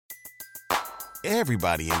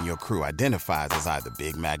Everybody in your crew identifies as either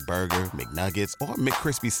Big Mac Burger, McNuggets, or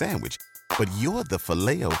McCrispy Sandwich. But you're the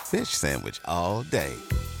Filet-O-Fish Sandwich all day.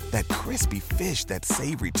 That crispy fish, that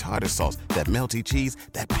savory tartar sauce, that melty cheese,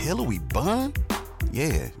 that pillowy bun.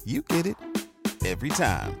 Yeah, you get it. Every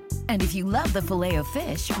time. And if you love the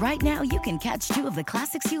Filet-O-Fish, right now you can catch two of the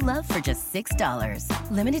classics you love for just $6.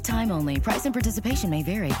 Limited time only. Price and participation may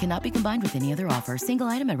vary. Cannot be combined with any other offer. Single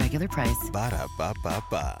item at regular price.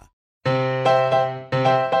 Ba-da-ba-ba-ba.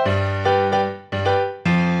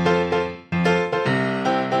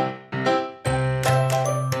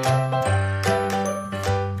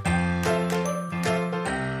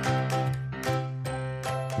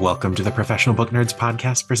 Welcome to the Professional Book Nerds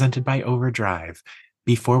podcast presented by Overdrive.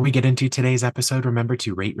 Before we get into today's episode, remember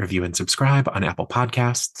to rate, review, and subscribe on Apple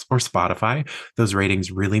Podcasts or Spotify. Those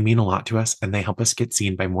ratings really mean a lot to us, and they help us get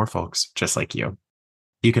seen by more folks just like you.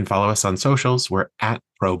 You can follow us on socials. We're at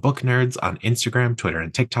ProBookNerds on Instagram, Twitter,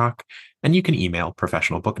 and TikTok. And you can email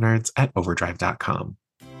professionalbooknerds@overdrive.com.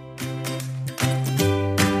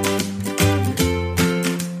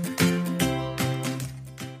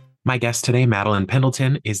 My guest today, Madeline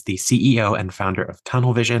Pendleton, is the CEO and founder of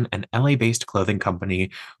Tunnel Vision, an LA-based clothing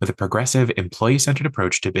company with a progressive, employee-centered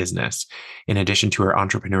approach to business. In addition to her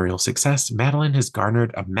entrepreneurial success, Madeline has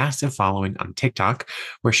garnered a massive following on TikTok,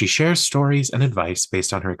 where she shares stories and advice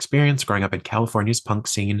based on her experience growing up in California's punk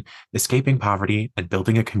scene, escaping poverty, and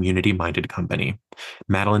building a community-minded company.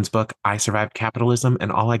 Madeline's book, I Survived Capitalism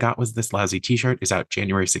and All I Got Was This Lousy T-Shirt, is out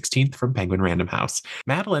January 16th from Penguin Random House.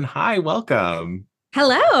 Madeline, hi, welcome.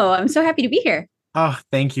 Hello, I'm so happy to be here. Oh,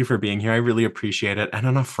 thank you for being here. I really appreciate it. And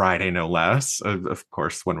on a Friday, no less, of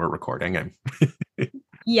course, when we're recording.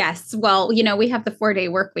 Yes. Well, you know, we have the 4-day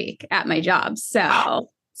work week at my job, so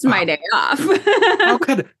it's my day off.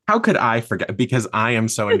 How could I forget? Because I am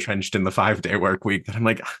so entrenched in the 5-day work week that I'm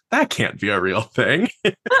like, that can't be a real thing.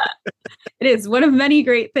 It is one of many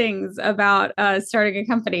great things about starting a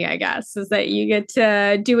company, I guess, is that you get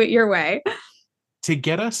to do it your way. To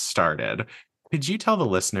get us started, could you tell the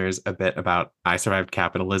listeners a bit about I Survived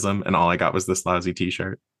Capitalism and All I Got Was This Lousy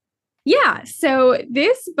T-Shirt? Yeah. So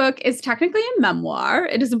this book is technically a memoir.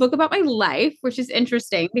 It is a book about my life, which is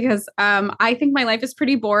interesting because I think my life is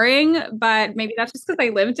pretty boring, but maybe that's just because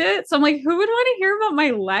I lived it. So I'm like, who would want to hear about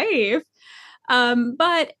my life?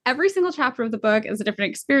 But every single chapter of the book is a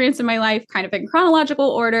different experience in my life, kind of in chronological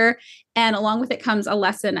order. And along with it comes a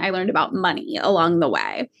lesson I learned about money along the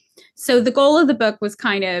way. So the goal of the book was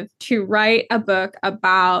kind of to write a book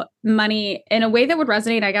about money in a way that would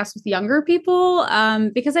resonate, I guess, with younger people,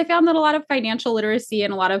 because I found that a lot of financial literacy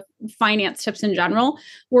and a lot of finance tips in general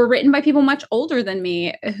were written by people much older than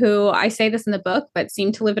me, who, I say this in the book, but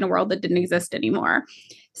seem to live in a world that didn't exist anymore.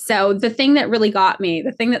 So the thing that really got me,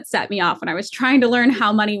 the thing that set me off when I was trying to learn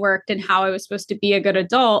how money worked and how I was supposed to be a good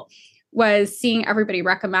adult was seeing everybody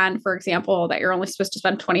recommend, for example, that you're only supposed to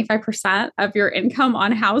spend 25% of your income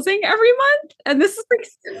on housing every month. And this is like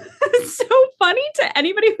so funny to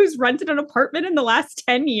anybody who's rented an apartment in the last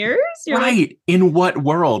 10 years. You're right. Like, in what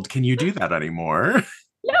world can you do that anymore?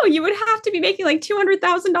 No, you would have to be making like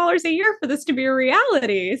 $200,000 a year for this to be a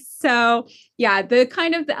reality. So yeah, the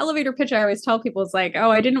elevator pitch I always tell people is like,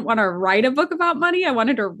 oh, I didn't want to write a book about money. I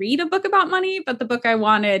wanted to read a book about money, but the book I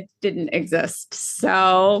wanted didn't exist.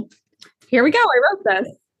 So here we go. I wrote this.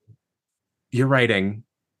 Your writing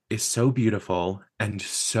is so beautiful and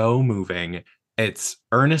so moving. It's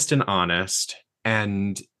earnest and honest,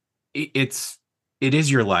 and it is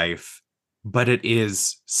your life, but it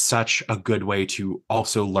is such a good way to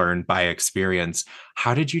also learn by experience.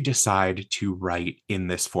 How did you decide to write in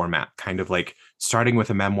this format, kind of like starting with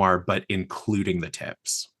a memoir, but including the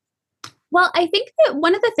tips? Well, I think that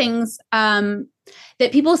one of the things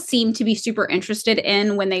that people seem to be super interested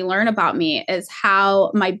in when they learn about me is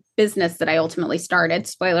how my business that I ultimately started,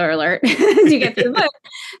 spoiler alert, as you get through the book,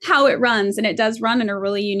 how it runs. And it does run in a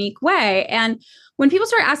really unique way. And when people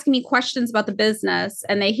start asking me questions about the business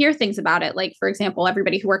and they hear things about it, like, for example,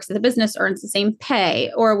 everybody who works at the business earns the same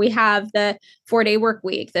pay, or we have the 4-day work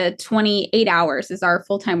week, the 28 hours is our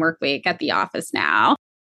full-time work week at the office now.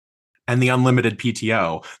 And the unlimited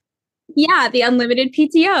PTO. Yeah, the unlimited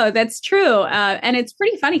PTO. That's true. And it's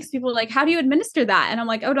pretty funny because people are like, how do you administer that? And I'm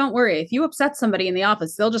like, oh, don't worry. If you upset somebody in the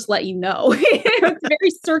office, they'll just let you know. It's a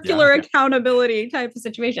very circular accountability type of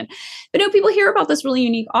situation. But no, people hear about this really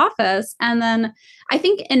unique office. And then I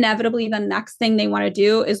think inevitably the next thing they want to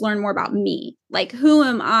do is learn more about me. Like, who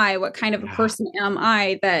am I? What kind of a person am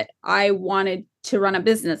I that I wanted to run a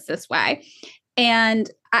business this way?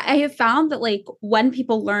 And I have found that like when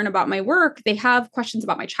people learn about my work, they have questions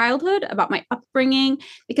about my childhood, about my upbringing,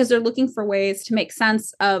 because they're looking for ways to make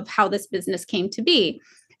sense of how this business came to be.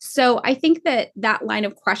 So I think that that line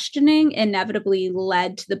of questioning inevitably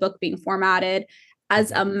led to the book being formatted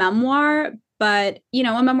as a memoir, but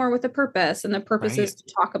a memoir with a purpose. And the purpose is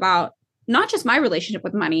to talk about not just my relationship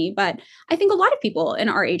with money, but I think a lot of people in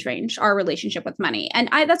our age range, our relationship with money. And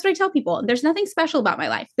that's what I tell people. There's nothing special about my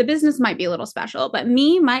life. The business might be a little special, but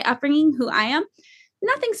me, my upbringing, who I am,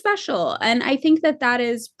 nothing special. And I think that that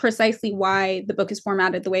is precisely why the book is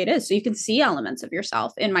formatted the way it is. So you can see elements of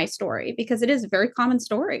yourself in my story, because it is a very common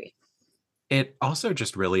story. It also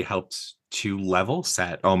just really helps to level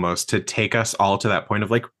set, almost, to take us all to that point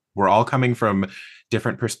of like, we're all coming from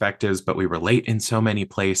different perspectives, but we relate in so many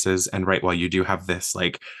places. And right, while you do have this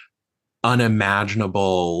like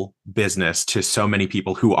unimaginable business to so many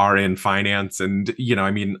people who are in finance. And,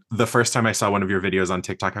 I mean, the first time I saw one of your videos on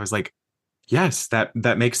TikTok, I was like, yes,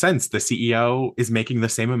 that makes sense. The CEO is making the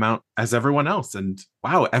same amount as everyone else. And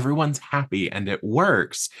wow, everyone's happy and it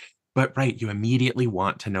works. But right, you immediately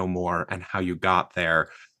want to know more and how you got there.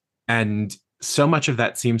 And so much of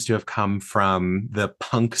that seems to have come from the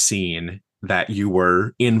punk scene that you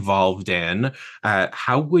were involved in.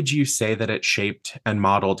 How would you say that it shaped and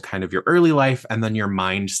modeled kind of your early life and then your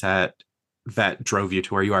mindset that drove you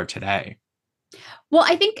to where you are today? Well,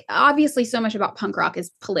 I think obviously so much about punk rock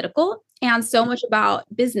is political and so much about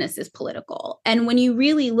business is political. And when you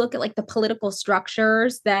really look at like the political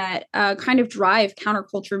structures that kind of drive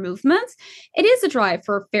counterculture movements, it is a drive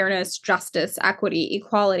for fairness, justice, equity,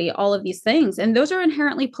 equality, all of these things. And those are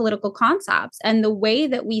inherently political concepts. And the way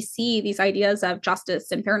that we see these ideas of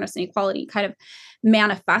justice and fairness and equality kind of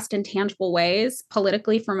manifest in tangible ways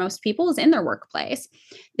politically for most people is in their workplace.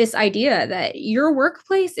 This idea that your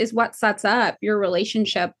workplace is what sets up your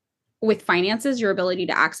relationship with finances, your ability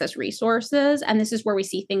to access resources. And this is where we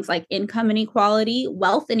see things like income inequality,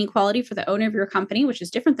 wealth inequality for the owner of your company, which is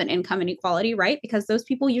different than income inequality, right? Because those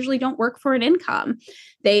people usually don't work for an income.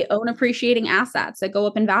 They own appreciating assets that go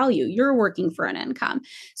up in value. You're working for an income.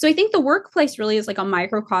 So I think the workplace really is like a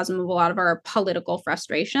microcosm of a lot of our political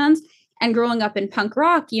frustrations. And growing up in punk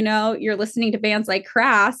rock, you're listening to bands like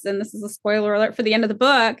Crass, and this is a spoiler alert for the end of the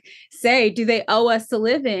book, say, do they owe us a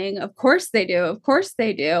living? Of course they do. Of course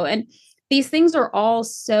they do. And these things are all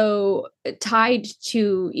so tied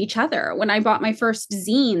to each other. When I bought my first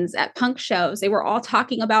zines at punk shows, they were all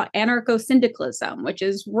talking about anarcho-syndicalism, which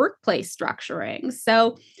is workplace structuring.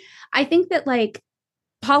 So I think that like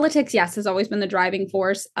politics, yes, has always been the driving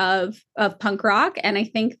force of punk rock. And I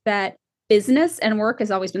think that business and work has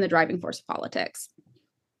always been the driving force of politics.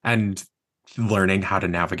 And learning how to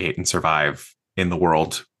navigate and survive in the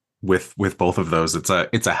world with both of those, it's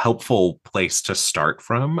a helpful place to start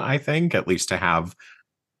from, I think, at least to have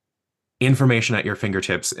information at your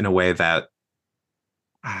fingertips in a way that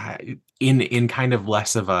in kind of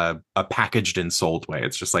less of a packaged and sold way.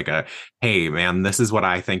 It's just like hey man, this is what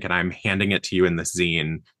I think and I'm handing it to you in this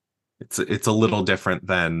zine. It's a little different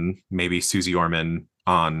than maybe Susie Orman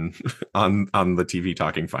on the TV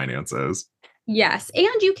talking finances. Yes.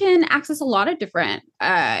 And you can access a lot of different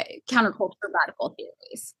counterculture radical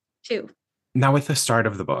theories too. Now, with the start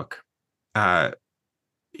of the book,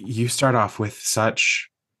 you start off with such,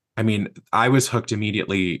 I mean, I was hooked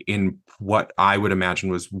immediately in what I would imagine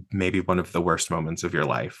was maybe one of the worst moments of your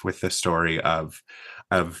life, with the story of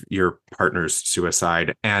your partner's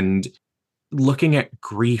suicide, and looking at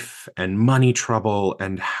grief and money trouble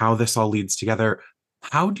and how this all leads together.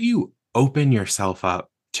 How do you open yourself up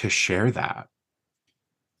to share that?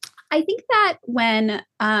 I think that when,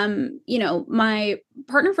 my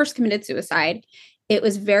partner first committed suicide, it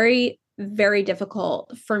was very, very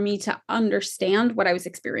difficult for me to understand what I was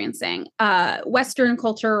experiencing. Western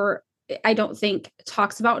culture, I don't think,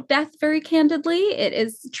 talks about death very candidly. It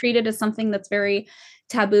is treated as something that's very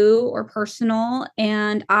taboo or personal.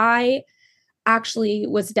 And I actually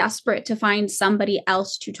was desperate to find somebody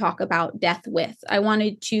else to talk about death with. I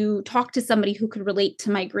wanted to talk to somebody who could relate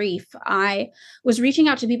to my grief. I was reaching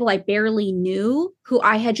out to people I barely knew, who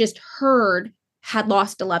I had just heard had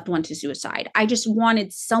lost a loved one to suicide. I just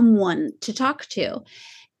wanted someone to talk to.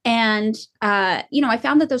 And, I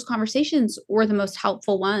found that those conversations were the most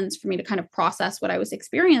helpful ones for me to kind of process what I was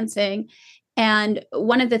experiencing. And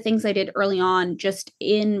one of the things I did early on, just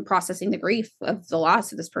in processing the grief of the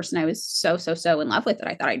loss of this person I was so in love with, that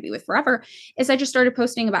I thought I'd be with forever, is I just started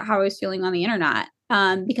posting about how I was feeling on the internet,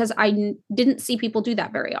 because I didn't see people do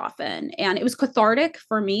that very often. And it was cathartic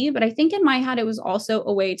for me, but I think in my head, it was also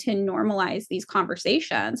a way to normalize these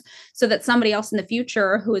conversations so that somebody else in the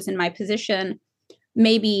future who is in my position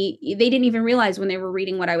maybe they didn't even realize when they were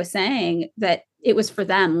reading what I was saying that it was for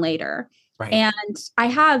them later. Right. And I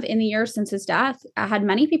have, in the years since his death, I had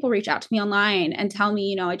many people reach out to me online and tell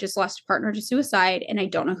me, I just lost a partner to suicide and I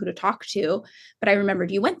don't know who to talk to, but I remembered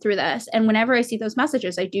you went through this. And whenever I see those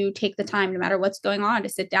messages, I do take the time, no matter what's going on, to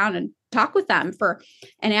sit down and talk with them for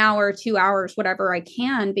an hour, 2 hours, whatever I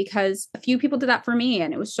can, because a few people did that for me.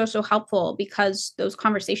 And it was so, so helpful, because those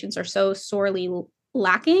conversations are so sorely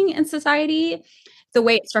lacking in society, the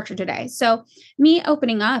way it's structured today. So me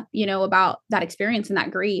opening up, about that experience and that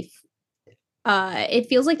grief, it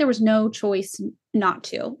feels like there was no choice not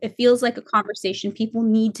to. It feels like a conversation people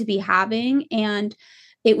need to be having. And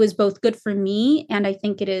it was both good for me, and I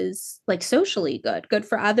think it is like socially good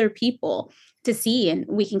for other people to see, and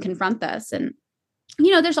we can confront this. And,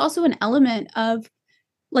 there's also an element of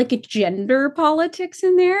like a gender politics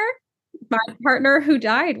in there. My partner who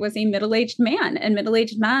died was a middle-aged man, and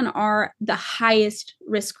middle-aged men are the highest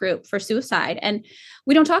risk group for suicide. And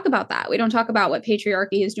we don't talk about that. We don't talk about what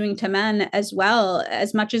patriarchy is doing to men as well,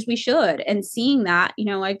 as much as we should. And seeing that,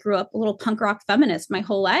 I grew up a little punk rock feminist my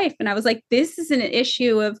whole life. And I was like, this is an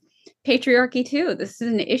issue of patriarchy too. This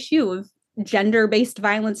is an issue of gender-based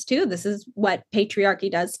violence too. This is what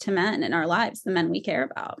patriarchy does to men in our lives, the men we care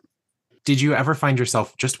about. Did you ever find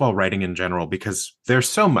yourself, just while writing in general, because there's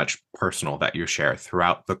so much personal that you share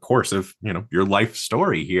throughout the course of, your life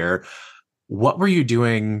story here, what were you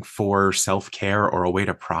doing for self-care or a way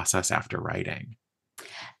to process after writing?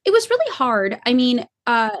 It was really hard. I mean,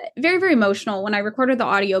 very, very emotional. When I recorded the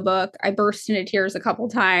audiobook, I burst into tears a couple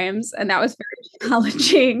times, and that was very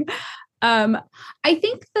challenging. I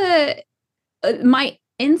think my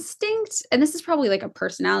instinct, and this is probably like a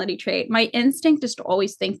personality trait, my instinct is to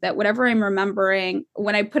always think that whatever I'm remembering,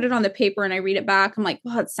 when I put it on the paper and I read it back, I'm like,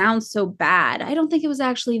 well, it sounds so bad. I don't think it was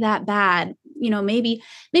actually that bad. Maybe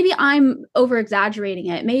I'm over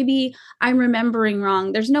exaggerating it. Maybe I'm remembering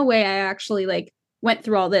wrong. There's no way I actually went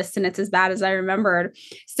through all this and it's as bad as I remembered.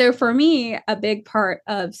 So for me, a big part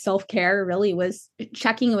of self-care really was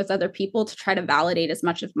checking with other people to try to validate as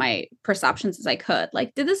much of my perceptions as I could.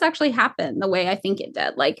 Like, did this actually happen the way I think it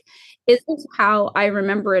did? Like, is this how I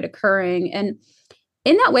remember it occurring? And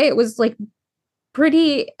in that way, it was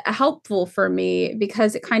pretty helpful for me,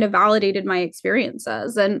 because it kind of validated my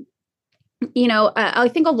experiences. And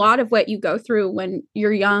I think a lot of what you go through when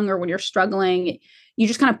you're young or when you're struggling, you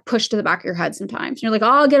just kind of push to the back of your head sometimes. And you're like, oh,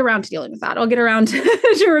 I'll get around to dealing with that. I'll get around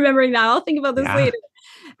to remembering that. I'll think about this later.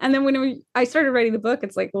 And then when I started writing the book,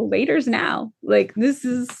 it's like, well, later's now.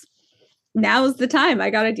 Now is the time. I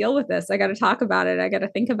got to deal with this. I got to talk about it. I got to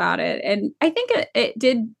think about it. And I think it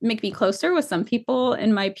did make me closer with some people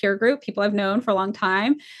in my peer group, people I've known for a long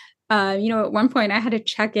time. At one point I had to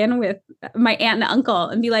check in with my aunt and uncle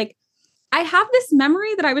and be like, I have this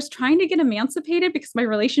memory that I was trying to get emancipated because my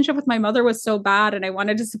relationship with my mother was so bad and I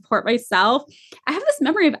wanted to support myself. I have this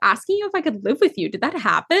memory of asking you if I could live with you. Did that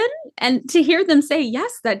happen? And to hear them say,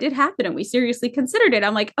 yes, that did happen, and we seriously considered it.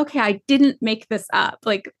 I'm like, okay, I didn't make this up.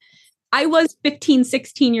 I was 15,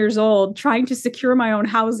 16 years old trying to secure my own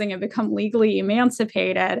housing and become legally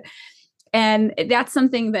emancipated. And that's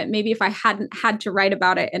something that maybe if I hadn't had to write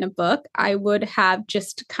about it in a book, I would have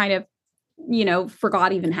just kind of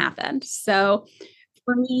forgot even happened. So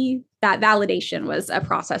for me, that validation was a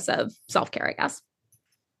process of self-care, I guess.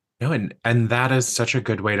 No, and that is such a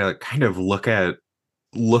good way to kind of look at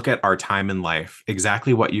our time in life.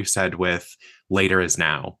 Exactly what you said with later is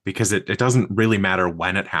now, because it doesn't really matter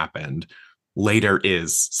when it happened. Later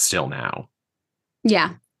is still now.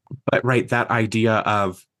 Yeah. But right, that idea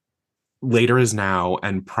of later is now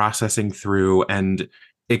and processing through and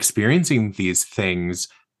experiencing these things,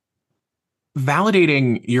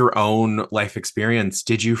 validating your own life experience,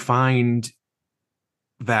 did you find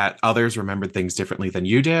that others remembered things differently than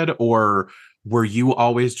you did? Or were you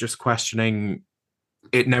always just questioning,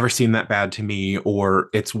 it never seemed that bad to me, or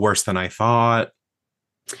it's worse than I thought?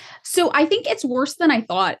 So I think it's worse than I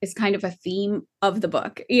thought is kind of a theme of the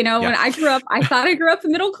book. When I grew up, I thought I grew up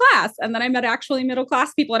in middle class, and then I met actually middle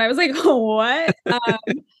class people and I was like, oh, what?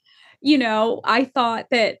 I thought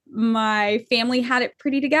that my family had it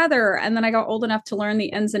pretty together. And then I got old enough to learn the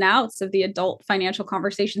ins and outs of the adult financial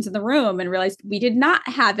conversations in the room and realized we did not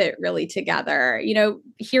have it really together.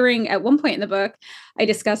 Hearing at one point in the book, I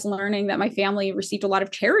discussed learning that my family received a lot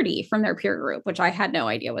of charity from their peer group, which I had no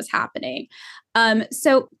idea was happening.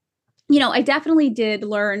 So I definitely did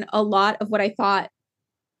learn a lot of what I thought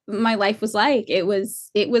my life was like. It was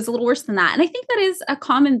a little worse than that. And I think that is a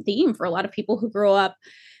common theme for a lot of people who grow up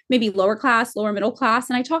maybe lower class, lower middle class.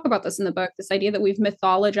 And I talk about this in the book, this idea that we've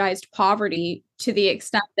mythologized poverty to the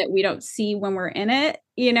extent that we don't see when we're in it.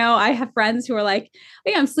 I have friends who are like,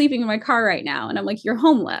 "Hey, I'm sleeping in my car right now." And I'm like, "You're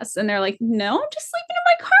homeless." And they're like, "No, I'm just sleeping in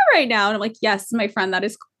my car right now." And I'm like, "Yes, my friend, that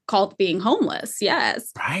is called being homeless."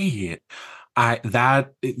 Yes. Right. I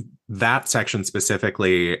that section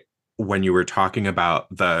specifically, when you were talking about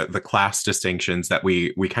the class distinctions that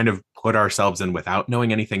we kind of put ourselves in without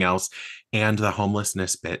knowing anything else, and the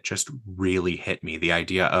homelessness bit just really hit me. The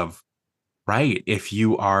idea of, right, if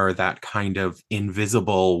you are that kind of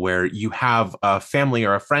invisible where you have a family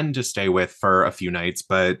or a friend to stay with for a few nights,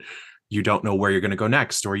 but you don't know where you're going to go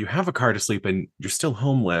next, or you have a car to sleep in, you're still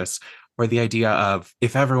homeless, or the idea of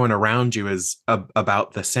if everyone around you is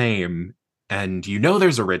about the same and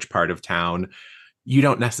there's a rich part of town, you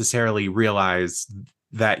don't necessarily realize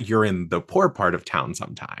that you're in the poor part of town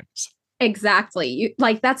sometimes. Exactly.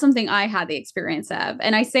 Like that's something I had the experience of.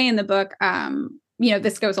 And I say in the book,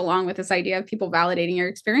 this goes along with this idea of people validating your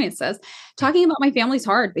experiences. Talking about my family's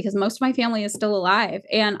hard because most of my family is still alive.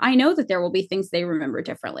 And I know that there will be things they remember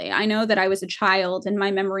differently. I know that I was a child and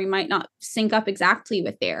my memory might not sync up exactly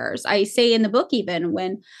with theirs. I say in the book, even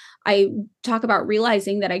when I talk about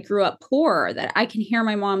realizing that I grew up poor, that I can hear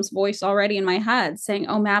my mom's voice already in my head saying,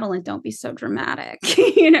 "Oh, Madeline, don't be so dramatic."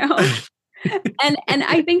 And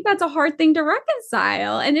I think that's a hard thing to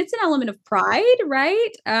reconcile. And it's an element of pride,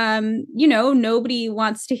 right? Nobody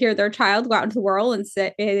wants to hear their child go out into the world and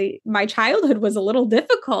say, my childhood was a little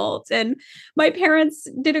difficult. And my parents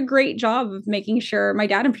did a great job of making sure, my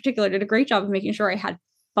dad in particular did a great job of making sure I had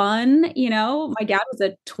fun. My dad was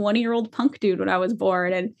a 20-year-old punk dude when I was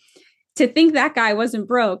born. And to think that guy wasn't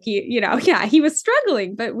broke, he was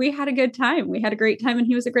struggling, but we had a good time. We had a great time and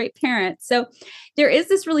he was a great parent. So there is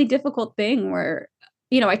this really difficult thing where,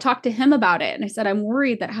 I talked to him about it and I said, I'm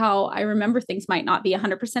worried that how I remember things might not be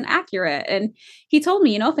 100% accurate. And he told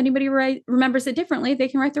me, if anybody remembers it differently, they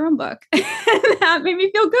can write their own book. And that made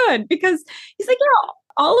me feel good because he's like,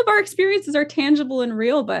 all of our experiences are tangible and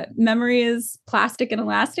real, but memory is plastic and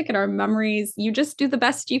elastic, and our memories, you just do the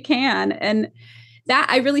best you can. And that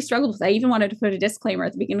I really struggled with. I even wanted to put a disclaimer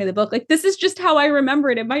at the beginning of the book. Like, this is just how I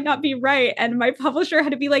remember it. It might not be right. And my publisher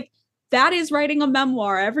had to be like, that is writing a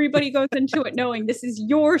memoir. Everybody goes into it knowing this is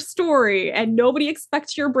your story and nobody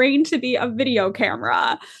expects your brain to be a video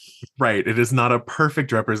camera. Right. It is not a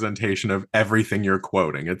perfect representation of everything you're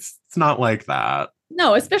quoting. It's not like that.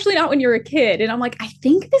 No, especially not when you're a kid. And I'm like, I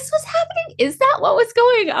think this was happening. Is that what was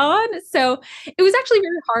going on? So it was actually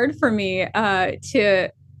very hard for me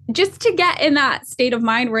to get in that state of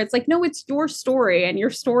mind where it's like, no, it's your story and your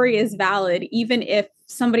story is valid, even if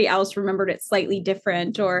somebody else remembered it slightly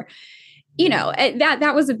different, or,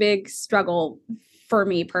 that was a big struggle for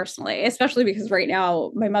me personally, especially because right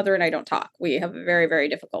now my mother and I don't talk. We have a very, very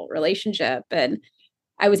difficult relationship. And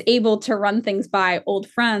I was able to run things by old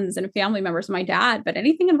friends and family members of my dad, but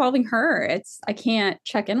anything involving her, I can't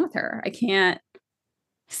check in with her. I can't.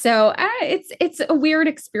 So it's a weird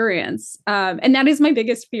experience. And that is my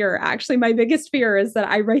biggest fear. Actually, my biggest fear is that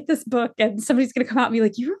I write this book and somebody's going to come out and be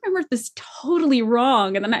like, you remembered this totally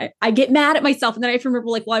wrong. And then I get mad at myself. And then I have to remember,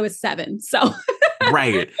 like, well, I was 7. So.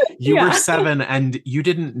 Right. You were 7 and you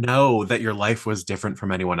didn't know that your life was different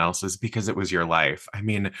from anyone else's because it was your life. I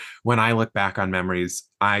mean, when I look back on memories,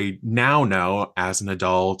 I now know as an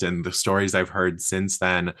adult and the stories I've heard since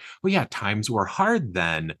then, well, yeah, times were hard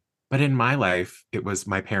then. But in my life, it was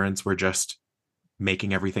my parents were just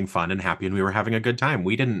making everything fun and happy and we were having a good time.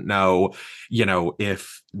 We didn't know,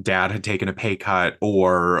 if dad had taken a pay cut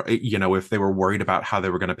or, if they were worried about how they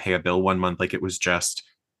were going to pay a bill one month. Like it was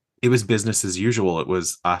business as usual. It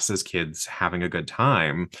was us as kids having a good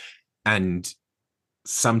time. And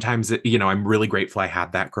sometimes, I'm really grateful I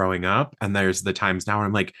had that growing up. And there's the times now where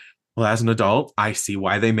I'm like, well, as an adult, I see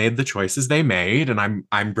why they made the choices they made. And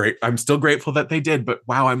I'm great. I'm still grateful that they did, but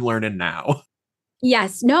wow, I'm learning now.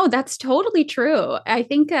 Yes, no, that's totally true. I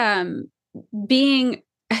think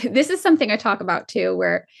this is something I talk about too,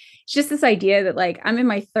 where it's just this idea that like I'm in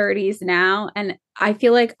my 30s now, and I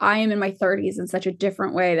feel like I am in my 30s in such a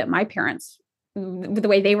different way that my parents, the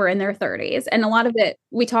way they were in their 30s. And a lot of it,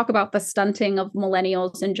 we talk about the stunting of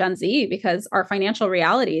millennials and Gen Z because our financial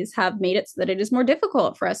realities have made it so that it is more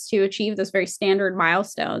difficult for us to achieve those very standard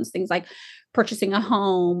milestones, things like purchasing a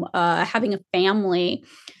home, having a family.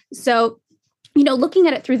 So, looking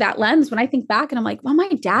at it through that lens, when I think back and I'm like, well, my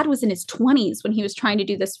dad was in his 20s when he was trying to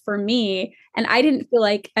do this for me. And I didn't feel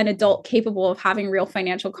like an adult capable of having real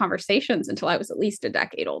financial conversations until I was at least a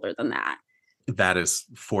decade older than that. That is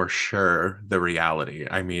for sure the reality.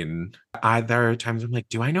 I mean, there are times I'm like,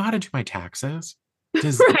 do I know how to do my taxes?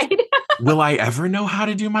 Right. Will I ever know how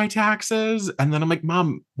to do my taxes? And then I'm like,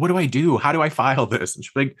 Mom, what do I do? How do I file this? And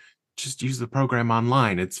she's like, just use the program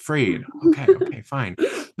online. It's free. Okay, fine.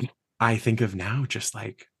 I think of now just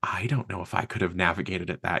like, I don't know if I could have navigated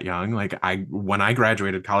it that young. Like when I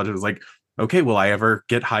graduated college, it was like, okay, will I ever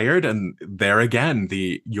get hired? And there again,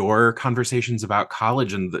 your conversations about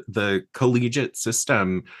college and the collegiate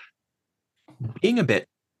system being a bit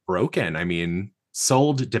broken. I mean,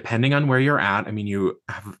 sold depending on where you're at. I mean, you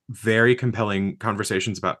have very compelling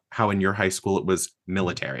conversations about how in your high school it was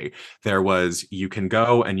military. There was, you can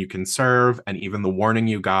go and you can serve, and even the warning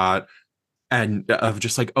you got and of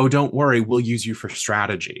just like, oh, don't worry, we'll use you for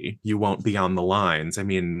strategy, you won't be on the lines. I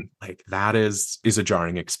mean, like, that is a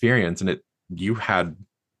jarring experience, and you had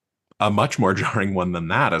a much more jarring one than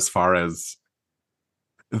that, as far as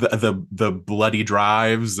the bloody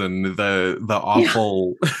drives and the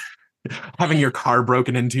awful having your car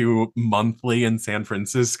broken into monthly in San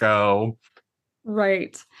Francisco.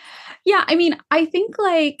 Right. Yeah. I mean, I think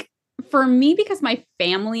like for me, because my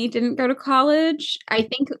family didn't go to college, I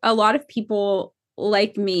think a lot of people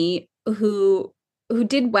like me who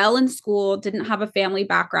did well in school, didn't have a family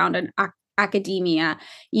background in academia,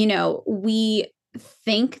 we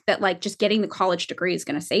think that like just getting the college degree is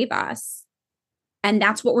going to save us. And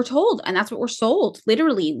that's what we're told. And that's what we're sold.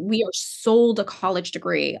 Literally, we are sold a college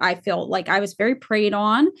degree. I feel like I was very preyed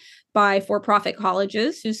on by for-profit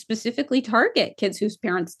colleges who specifically target kids whose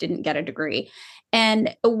parents didn't get a degree.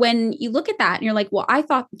 And when you look at that and you're like, well, I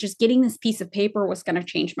thought just getting this piece of paper was going to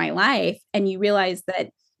change my life. And you realize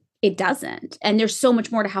that it doesn't. And there's so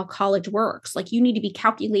much more to how college works. Like, you need to be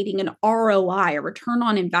calculating an ROI, a return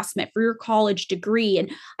on investment for your college degree.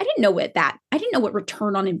 And I didn't know what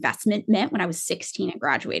return on investment meant when I was 16 and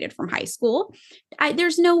graduated from high school.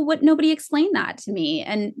 Nobody explained that to me.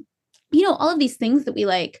 And, all of these things that we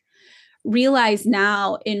like realize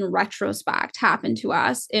now in retrospect happened to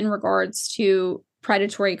us in regards to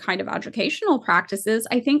predatory kind of educational practices.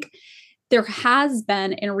 I think there has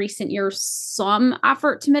been in recent years some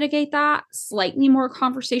effort to mitigate that, slightly more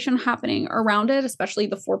conversation happening around it, especially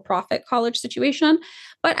the for-profit college situation.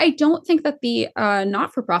 But I don't think that the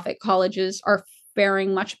not-for-profit colleges are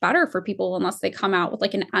faring much better for people unless they come out with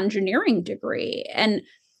like an engineering degree. And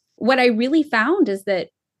what I really found is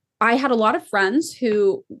that I had a lot of friends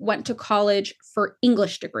who went to college for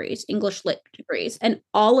English degrees, English lit degrees, and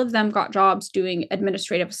all of them got jobs doing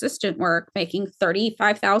administrative assistant work, making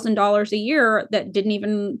 $35,000 a year that didn't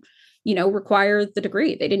even, require the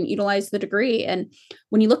degree. They didn't utilize the degree. And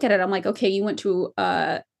when you look at it, I'm like, okay, you went to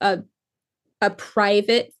a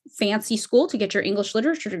private fancy school to get your English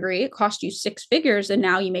literature degree. It cost you six figures, and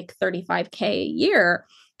now you make $35K a year.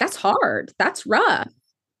 That's hard. That's rough.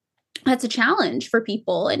 That's a challenge for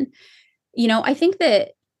people. And, I think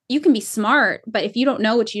that you can be smart, but if you don't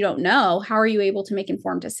know what you don't know, how are you able to make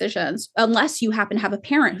informed decisions? Unless you happen to have a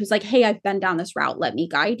parent who's like, hey, I've been down this route, let me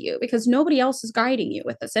guide you, because nobody else is guiding you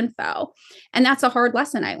with this info. And that's a hard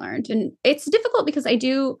lesson I learned. And it's difficult because I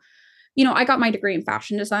got my degree in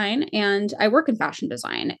fashion design and I work in fashion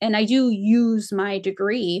design, and I do use my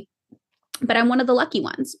degree, but I'm one of the lucky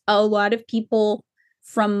ones. A lot of people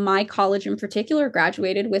from my college in particular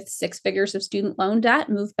graduated with six figures of student loan debt,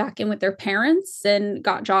 moved back in with their parents, and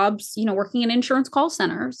got jobs, working in insurance call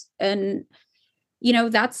centers. And,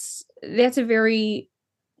 that's a very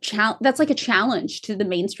that's like a challenge to the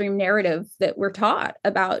mainstream narrative that we're taught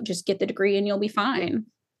about just get the degree and you'll be fine.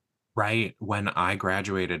 Right. When I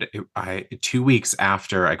graduated, 2 weeks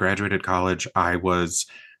after I graduated college, I was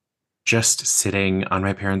just sitting on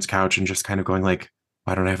my parents' couch and just kind of going like,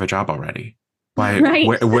 why don't I have a job already? Why,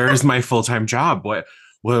 Right. where's my full-time job?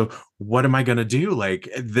 What am I going to do? Like,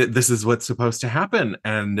 this is what's supposed to happen.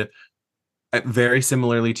 And very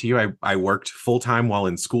similarly to you, I worked full-time while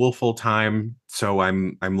in school full-time. So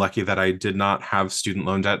I'm lucky that I did not have student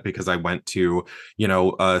loan debt, because I went to,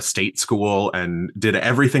 a state school and did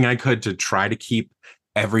everything I could to try to keep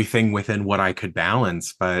everything within what I could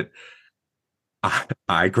balance. But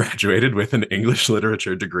I graduated with an English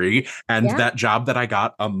literature degree, and Yeah. that job that I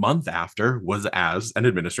got a month after was as an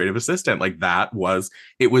administrative assistant. Like,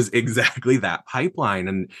 it was exactly that pipeline.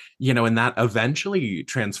 And that eventually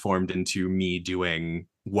transformed into me doing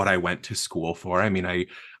what I went to school for. I mean,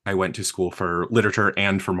 I went to school for literature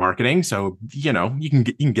and for marketing. So, you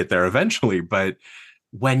can get there eventually. But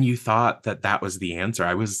when you thought that was the answer,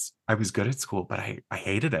 I was good at school, but I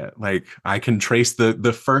hated it. Like, I can trace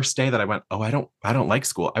the first day that I went, oh, I don't like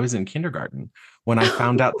school. I was in kindergarten when I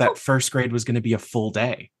found out that first grade was going to be a full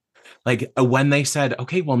day. Like, when they said,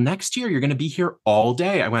 okay, well, next year you're going to be here all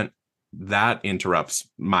day, I went, that interrupts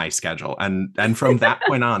my schedule. And from that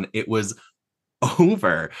point on, it was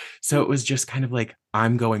over. So it was just kind of like,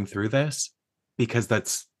 I'm going through this because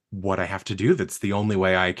that's what I have to do. That's the only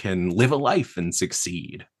way I can live a life and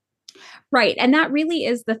succeed. Right. And that really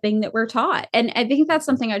is the thing that we're taught. And I think that's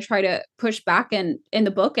something I try to push back in the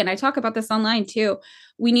book. And I talk about this online too.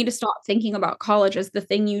 We need to stop thinking about college as the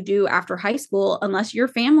thing you do after high school, unless your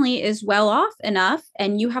family is well off enough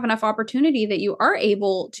and you have enough opportunity that you are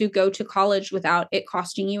able to go to college without it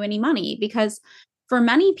costing you any money. Because for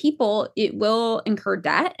many people, it will incur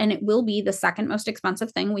debt and it will be the second most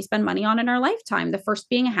expensive thing we spend money on in our lifetime. The first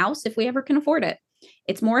being a house, if we ever can afford it.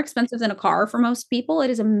 It's more expensive than a car for most people.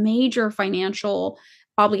 It is a major financial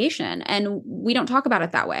obligation. And we don't talk about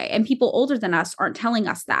it that way. And people older than us aren't telling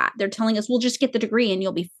us that. They're telling us, we'll just get the degree and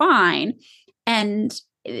you'll be fine. And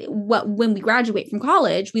when we graduate from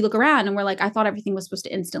college, we look around and we're like, I thought everything was supposed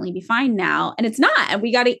to instantly be fine now. And it's not. And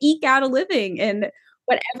we got to eke out a living in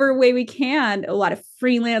whatever way we can. A lot of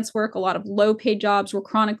freelance work, a lot of low paid jobs. We're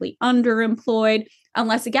chronically underemployed,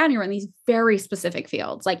 unless, again, you're in these very specific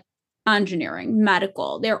fields like engineering,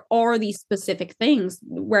 medical. There are these specific things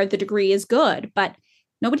where the degree is good, but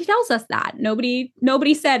nobody tells us that.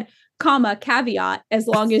 Nobody said, comma, caveat, as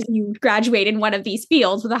long as you graduate in one of these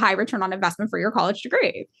fields with a high return on investment for your college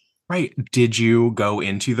degree. Right. Did you go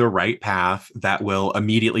into the right path that will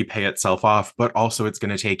immediately pay itself off, but also it's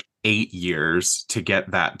going to take 8 years to get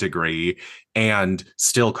that degree and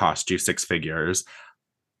still cost you 6 figures?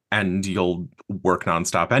 And you'll work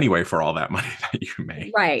nonstop anyway for all that money that you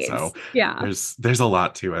make. Right. So yeah, there's a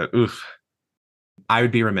lot to it. Oof. I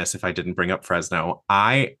would be remiss if I didn't bring up Fresno.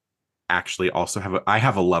 I actually also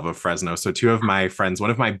have a love of Fresno. So two of my friends, one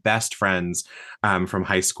of my best friends from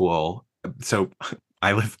high school. So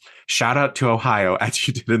shout out to Ohio, as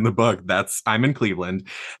you did in the book. I'm in Cleveland.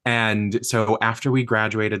 And so after we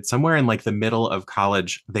graduated, somewhere in like the middle of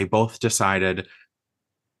college, they both decided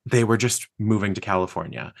they were just moving to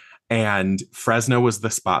California. And Fresno was the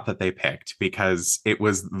spot that they picked because it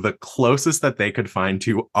was the closest that they could find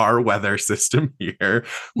to our weather system here.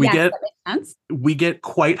 We get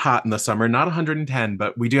quite hot in the summer, not 110,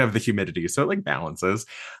 but we do have the humidity. So it like balances,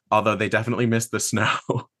 although they definitely miss the snow.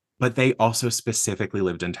 But they also specifically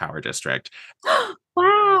lived in Tower District.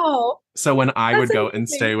 Wow. So when I would go and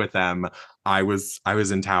stay with them, I was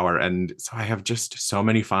in Tower. And so I have just so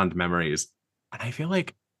many fond memories. And I feel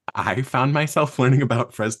like I found myself learning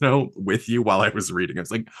about Fresno with you while I was reading. I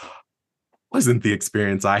was like, wasn't the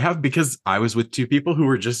experience I have, because I was with two people who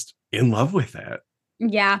were just in love with it.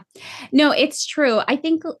 Yeah, no, it's true. I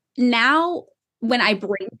think now when I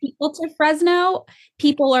bring people to Fresno,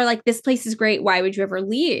 people are like, this place is great. Why would you ever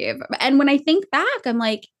leave? And when I think back, I'm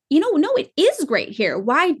like, no, it is great here.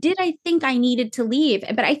 Why did I think I needed to leave?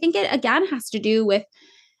 But I think it again has to do with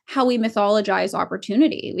how we mythologize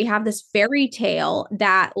opportunity. We have this fairy tale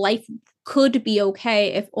that life could be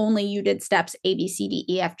okay if only you did steps A, B, C, D,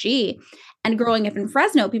 E, F, G. And growing up in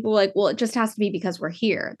Fresno, people were like, well, it just has to be because we're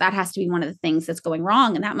here. That has to be one of the things that's going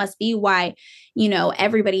wrong. And that must be why,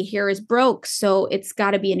 everybody here is broke. So it's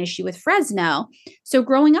got to be an issue with Fresno. So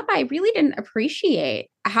growing up, I really didn't appreciate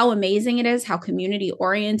how amazing it is, how community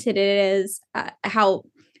oriented it is, how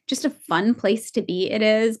just a fun place to be it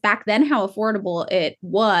is. Back then, how affordable it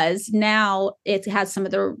was. Now it has some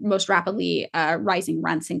of the most rapidly rising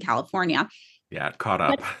rents in California. Yeah, it caught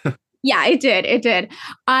up. Yeah, it did. It did.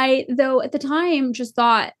 I, though, at the time just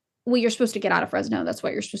thought, well, you're supposed to get out of Fresno. That's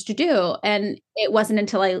what you're supposed to do. And it wasn't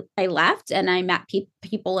until I left and I met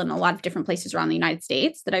people in a lot of different places around the United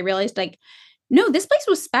States that I realized, like, no, this place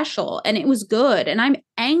was special and it was good. And I'm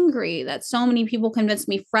angry that so many people convinced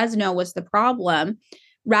me Fresno was the problem,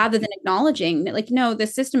 rather than acknowledging that, like, no, the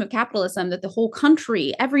system of capitalism that the whole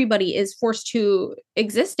country, everybody is forced to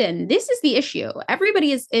exist in. This is the issue.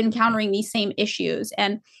 Everybody is encountering these same issues.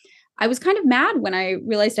 And I was kind of mad when I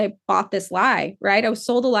realized I bought this lie, right? I was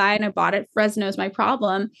sold a lie and I bought it. Fresno's my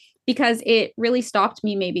problem, because it really stopped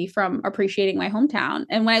me maybe from appreciating my hometown.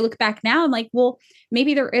 And when I look back now, I'm like, well,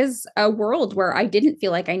 maybe there is a world where I didn't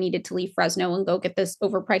feel like I needed to leave Fresno and go get this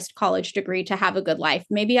overpriced college degree to have a good life.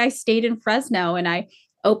 Maybe I stayed in Fresno and I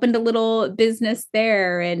opened a little business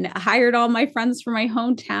there and hired all my friends from my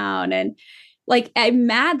hometown. And like, I'm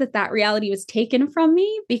mad that reality was taken from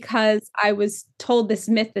me because I was told this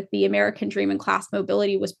myth that the American dream and class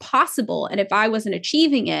mobility was possible. And if I wasn't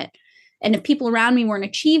achieving it, and if people around me weren't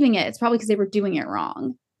achieving it, it's probably because they were doing it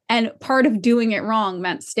wrong. And part of doing it wrong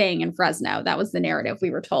meant staying in Fresno. That was the narrative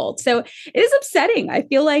we were told. So it is upsetting. I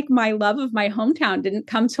feel like my love of my hometown didn't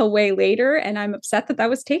come till way later. And I'm upset that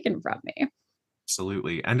was taken from me.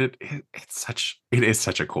 Absolutely. And it is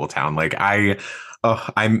such a cool town. Like I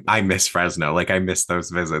miss Fresno. Like I miss those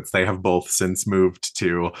visits. They have both since moved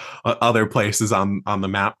to other places on the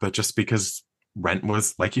map, but just because rent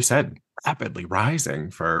was, like you said, rapidly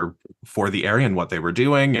rising for the area and what they were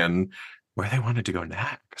doing and where they wanted to go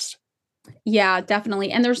next. Yeah,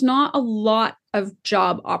 definitely. And there's not a lot of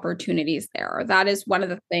job opportunities there. That is one of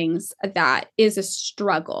the things that is a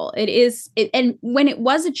struggle. And when it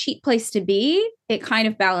was a cheap place to be, it kind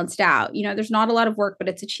of balanced out. There's not a lot of work, but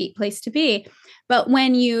it's a cheap place to be. But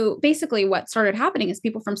what started happening is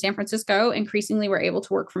people from San Francisco increasingly were able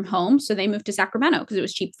to work from home. So they moved to Sacramento because it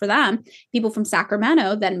was cheap for them. People from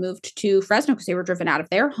Sacramento then moved to Fresno because they were driven out of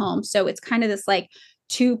their home. So it's kind of this like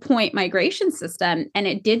 2-point migration system. And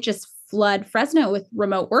it did just flood Fresno with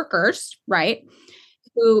remote workers, right?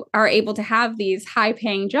 Who are able to have these high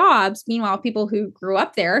paying jobs. Meanwhile, people who grew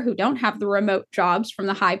up there who don't have the remote jobs from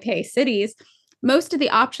the high pay cities, most of the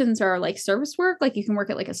options are like service work. Like you can work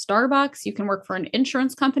at like a Starbucks, you can work for an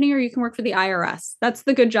insurance company, or you can work for the IRS. That's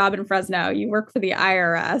the good job in Fresno. You work for the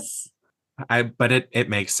IRS. But it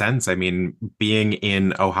makes sense. I mean, being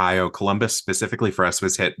in Ohio, Columbus specifically for us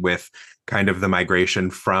was hit with kind of the migration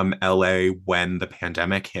from LA when the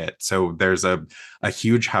pandemic hit. So there's a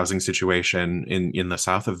huge housing situation in the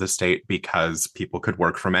south of the state because people could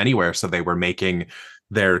work from anywhere. So they were making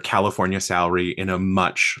their California salary in a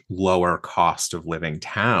much lower cost of living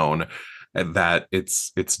town, that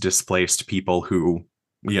it's displaced people who,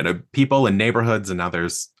 people in neighborhoods, and now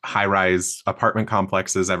there's high-rise apartment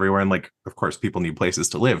complexes everywhere. And like, of course, people need places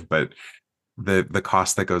to live, but the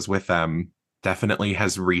cost that goes with them definitely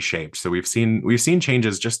has reshaped. So we've seen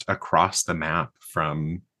changes just across the map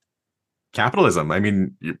from capitalism. I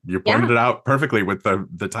mean, you pointed it out perfectly with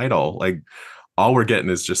the title. Like, all we're getting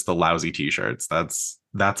is just the lousy t-shirts. That's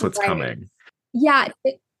what's coming. Yeah.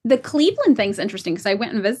 The Cleveland thing's interesting because I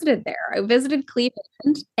went and visited there. I visited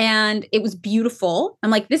Cleveland and it was beautiful. I'm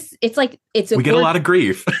like, we get a lot of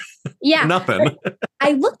grief. Yeah. Nothing.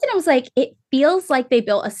 I looked and I was like, it feels like they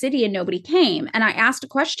built a city and nobody came. And I asked a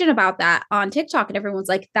question about that on TikTok and everyone's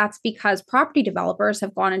like, that's because property developers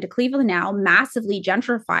have gone into Cleveland now, massively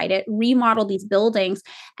gentrified it, remodeled these buildings,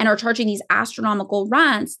 and are charging these astronomical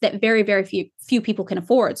rents that very, very few people can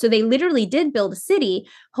afford. So they literally did build a city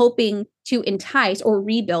hoping to entice, or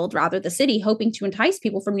rebuild rather, the city hoping to entice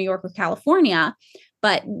people from New York or California.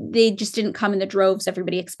 But they just didn't come in the droves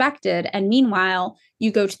everybody expected. And meanwhile, you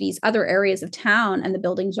go to these other areas of town and the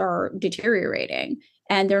buildings are deteriorating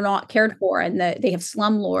and they're not cared for. And they have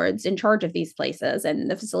slumlords in charge of these places and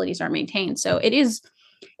the facilities aren't maintained. So it's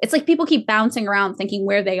like people keep bouncing around thinking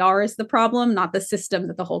where they are is the problem, not the system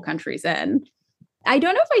that the whole country's in. I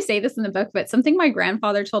don't know if I say this in the book, but something my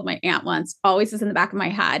grandfather told my aunt once always is in the back of my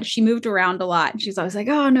head. She moved around a lot. And she's always like,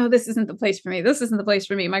 oh, no, this isn't the place for me. This isn't the place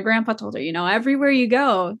for me. My grandpa told her, everywhere you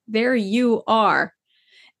go, there you are.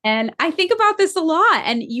 And I think about this a lot.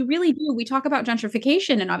 And you really do. We talk about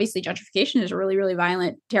gentrification, and obviously gentrification is a really, really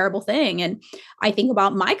violent, terrible thing. And I think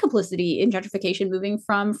about my complicity in gentrification, moving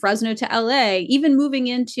from Fresno to LA, even moving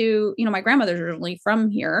into, my grandmother's originally from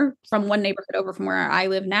here, from one neighborhood over from where I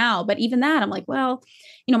live now. But even that, I'm like, well,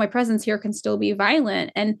 my presence here can still be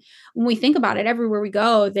violent. And when we think about it, everywhere we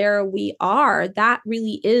go, there we are. That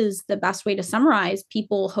really is the best way to summarize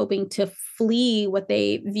people hoping to flee what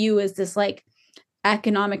they view as this like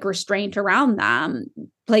economic restraint around them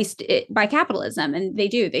placed by capitalism. And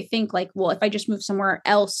they think like, well, if I just move somewhere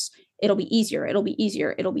else, it'll be easier.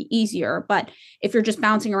 But if you're just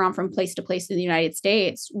bouncing around from place to place in the United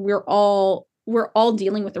States, we're all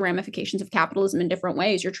dealing with the ramifications of capitalism in different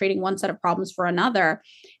ways. You're trading one set of problems for another.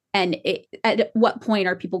 And at what point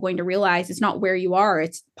are people going to realize it's not where you are,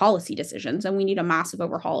 it's policy decisions. And we need a massive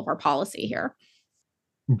overhaul of our policy here.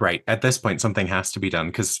 Right. At this point, something has to be done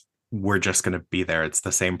because we're just going to be there. It's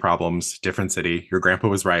the same problems, different city. Your grandpa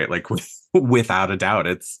was right. Like without a doubt,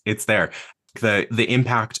 it's there. The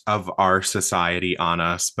impact of our society on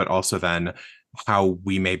us, but also then how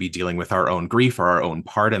we may be dealing with our own grief or our own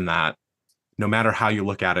part in that. No matter how you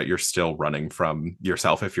look at it, you're still running from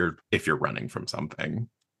yourself if you're running from something.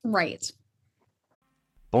 Right.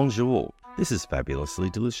 Bonjour. This is Fabulously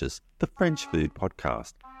Delicious, the French food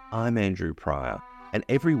podcast. I'm Andrew Pryor. And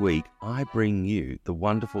every week, I bring you the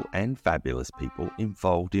wonderful and fabulous people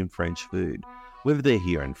involved in French food, whether they're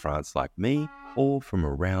here in France like me or from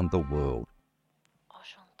around the world.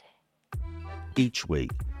 Each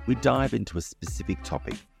week, we dive into a specific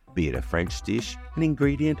topic, be it a French dish, an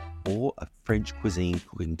ingredient, or a French cuisine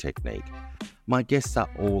cooking technique. My guests are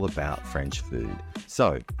all about French food.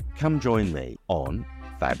 So, come join me on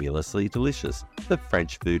Fabulously Delicious, the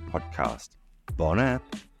French food podcast. Bon app!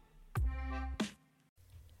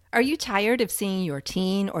 Are you tired of seeing your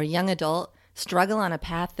teen or young adult struggle on a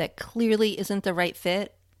path that clearly isn't the right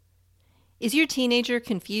fit? Is your teenager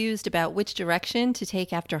confused about which direction to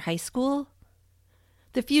take after high school?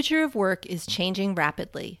 The future of work is changing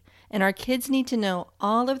rapidly, and our kids need to know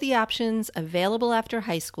all of the options available after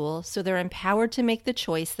high school so they're empowered to make the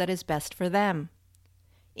choice that is best for them.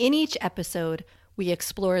 In each episode, we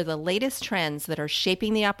explore the latest trends that are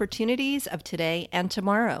shaping the opportunities of today and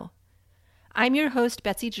tomorrow. I'm your host,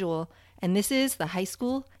 Betsy Jewell, and this is the High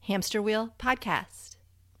School Hamster Wheel Podcast.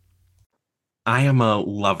 I am a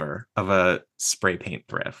lover of a spray paint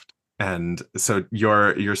thrift. And so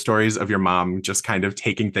your stories of your mom just kind of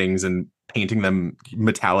taking things and painting them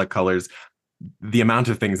metallic colors, the amount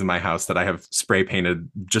of things in my house that I have spray painted,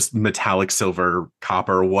 just metallic silver,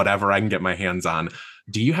 copper, whatever I can get my hands on.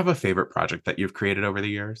 Do you have a favorite project that you've created over the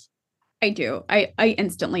years? I do. I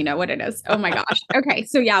instantly know what it is. Oh my gosh. Okay.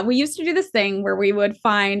 So yeah, we used to do this thing where we would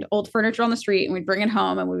find old furniture on the street and we'd bring it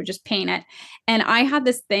home and we would just paint it. And I had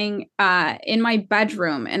this thing in my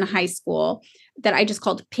bedroom in high school that I just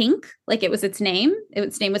called Pink. Like it was its name.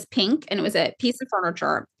 Its name was Pink, and it was a piece of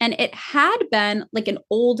furniture. And it had been like an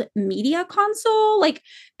old media console, like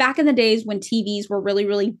back in the days when TVs were really,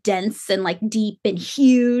 really dense and like deep and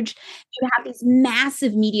huge. You have these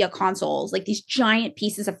massive media consoles, like these giant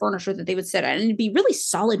pieces of furniture that they would sit on. And it'd be really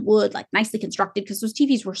solid wood, like nicely constructed, because those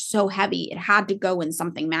TVs were so heavy. It had to go in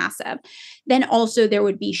something massive. Then also there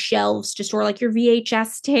would be shelves to store like your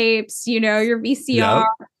VHS tapes, your VCR. Yep.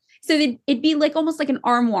 So it'd be like almost like an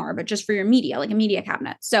armoire, but just for your media, like a media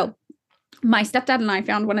cabinet. So my stepdad and I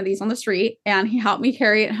found one of these on the street and he helped me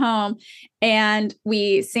carry it home and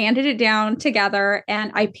we sanded it down together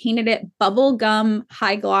and I painted it bubblegum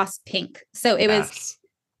high gloss pink. So it was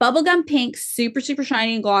bubblegum pink, super, super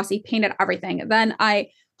shiny and glossy, painted everything. Then I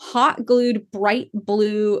hot glued bright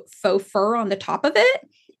blue faux fur on the top of it.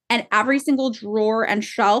 And every single drawer and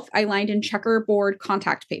shelf I lined in checkerboard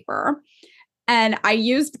contact paper. And I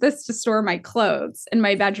used this to store my clothes in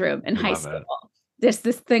my bedroom in high school. This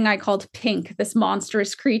thing I called Pink, this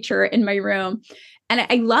monstrous creature in my room. And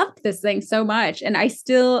I loved this thing so much. And I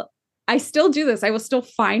still do this. I will still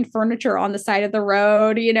find furniture on the side of the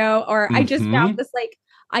road, or I just found this like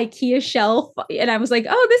IKEA shelf. And I was like,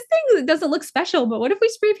 oh, this thing doesn't look special, but what if we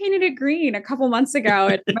spray painted it green a couple months ago?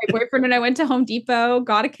 And my boyfriend and I went to Home Depot,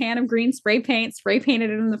 got a can of green spray painted it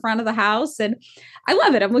in the front of the house. And I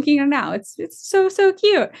love it. I'm looking at it now. It's so, so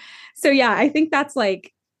cute. So yeah, I think that's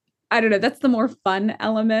like, I don't know, that's the more fun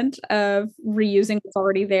element of reusing what's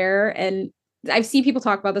already there. And I've seen people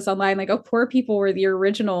talk about this online, like, oh, poor people were the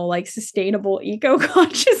original, like, sustainable,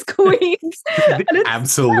 eco-conscious queens.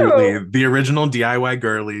 Absolutely. True. The original DIY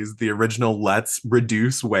girlies, the original let's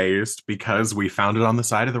reduce waste because we found it on the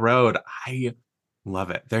side of the road. I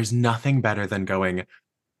love it. There's nothing better than going,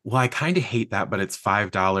 well, I kind of hate that, but it's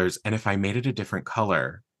 $5. And if I made it a different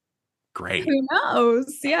color, great. Who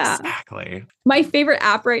knows? Yeah. Exactly. My favorite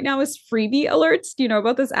app right now is Freebie Alerts. Do you know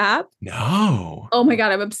about this app? No. Oh my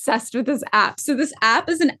God, I'm obsessed with this app. So this app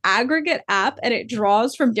is an aggregate app and it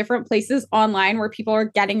draws from different places online where people are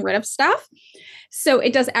getting rid of stuff. So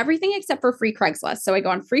it does everything except for free Craigslist. So I go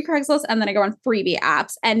on free Craigslist and then I go on freebie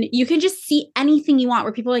apps and you can just see anything you want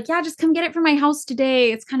where people are like, yeah, just come get it for my house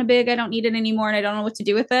today. It's kind of big. I don't need it anymore. And I don't know what to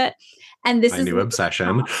do with it. And this is my new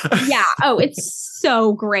obsession. Yeah. Oh, it's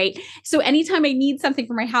so great. So anytime I need something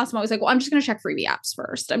for my house, I'm always like, well, I'm just going to check freebie apps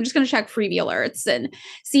first. I'm just going to check freebie alerts and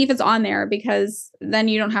see if it's on there because then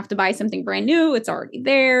you don't have to buy something brand new. It's already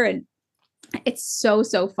there. And it's so,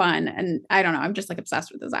 so fun. And I don't know. I'm just like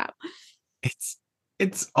obsessed with this app.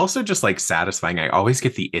 It's also just like satisfying. I always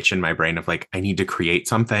get the itch in my brain of like, I need to create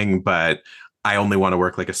something, but I only want to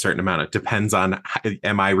work like a certain amount. It depends on,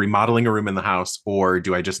 am I remodeling a room in the house or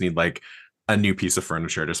do I just need like a new piece of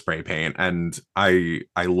furniture to spray paint? And I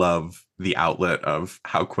love the outlet of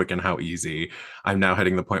how quick and how easy. I'm now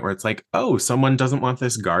hitting the point where it's like, oh, someone doesn't want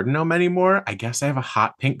this garden gnome anymore. I guess I have a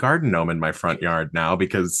hot pink garden gnome in my front yard now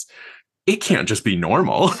because it can't just be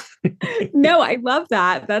normal. No, I love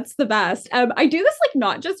that. That's the best. I do this like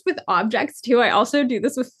not just with objects too. I also do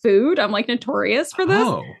this with food. I'm like notorious for this.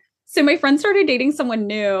 Oh. So my friend started dating someone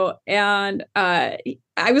new and I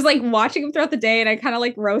was like watching him throughout the day and I kind of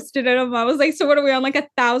like roasted at him. I was like, so what are we on like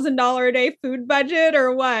 $1,000 a day food budget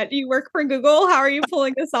or what? Do you work for Google? How are you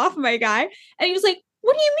pulling this off, my guy? And he was like,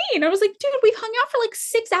 what do you mean? I was like, dude, we've hung out for like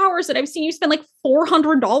 6 hours and I've seen you spend like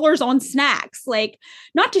 $400 on snacks. Like,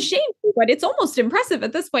 not to shame you, but it's almost impressive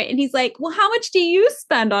at this point. And he's like, well, how much do you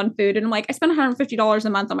spend on food? And I'm like, I spend $150 a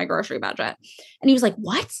month on my grocery budget. And he was like,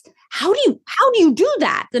 what? How do you do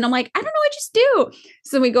that? And I'm like, I don't know. I just do.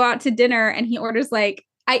 So we go out to dinner and he orders like,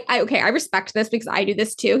 I respect this because I do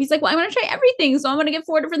this too. He's like, well, I want to try everything. So I'm going to get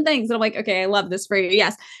 4 different things. And I'm like, okay, I love this for you.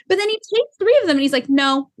 Yes. But then he takes 3 of them and he's like,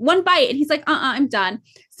 no, 1 bite. And he's like, I'm done.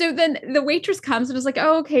 So then the waitress comes and is like,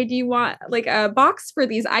 oh, okay. Do you want like a box for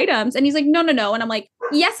these items? And he's like, no. And I'm like,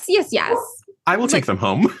 yes. I will take them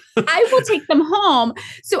home. I will take them home.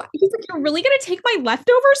 So he's like, you're really going to take my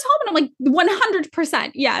leftovers home? And I'm like,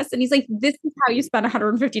 100% yes. And he's like, this is how you spend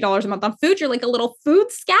 $150 a month on food. You're like a little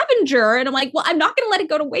food scavenger. And I'm like, well, I'm not going to let it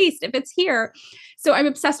go to waste if it's here. So I'm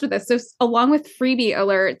obsessed with this. So along with freebie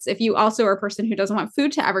alerts, if you also are a person who doesn't want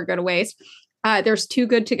food to ever go to waste, there's Too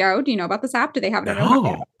Good to Go. Do you know about this app? Do they have it?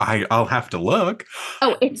 No, I'll have to look.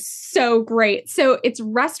 Oh, it's so great. So it's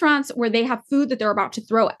restaurants where they have food that they're about to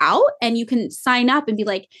throw out and you can sign up and be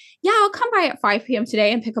like, yeah, I'll come by at 5 p.m.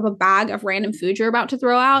 today and pick up a bag of random food you're about to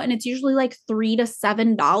throw out. And it's usually like $3 to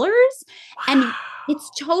 $7. Wow. And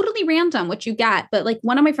it's totally random what you get. But like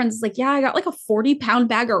one of my friends is like, yeah, I got like a 40-pound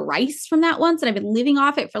bag of rice from that once. And I've been living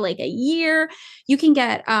off it for like a year. You can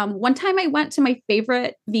get, one time I went to my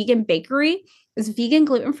favorite vegan bakery. It was a vegan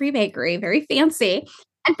gluten-free bakery, very fancy.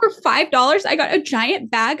 And for $5, I got a giant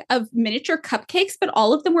bag of miniature cupcakes, but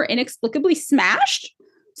all of them were inexplicably smashed.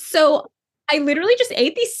 So I literally just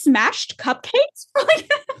ate these smashed cupcakes for like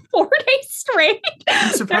 4 days straight.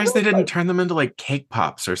 I'm surprised they didn't turn them into like cake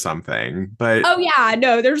pops or something. But oh yeah,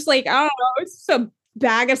 no, there's like, I don't know, it's a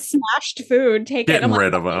bag of smashed food. Take it. Getting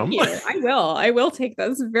rid of them. I will take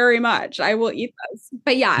this very much. I will eat this.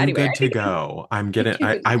 But yeah, anyway. Good to go.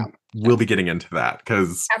 I will be getting into that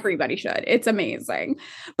because everybody should. It's amazing.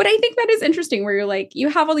 But I think that is interesting where you're like, you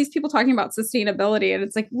have all these people talking about sustainability and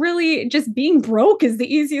it's like really just being broke is the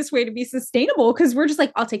easiest way to be sustainable because we're just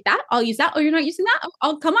like, I'll take that. I'll use that. Oh, you're not using that?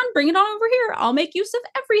 I'll come on, bring it on over here. I'll make use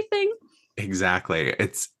of everything. Exactly.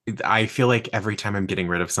 I feel like every time I'm getting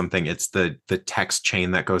rid of something, it's the text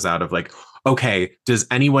chain that goes out of like, okay, does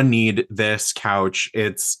anyone need this couch?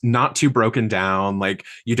 It's not too broken down. Like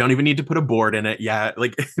you don't even need to put a board in it yet.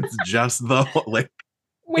 Like it's just the like,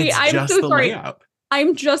 wait, I'm so sorry. Layout.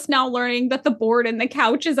 I'm just now learning that the board in the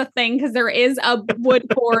couch is a thing because there is a wood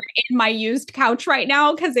board in my used couch right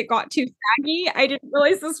now because it got too saggy. I didn't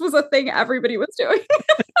realize this was a thing everybody was doing.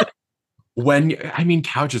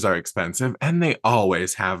 Couches are expensive and they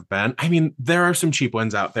always have been. I mean, there are some cheap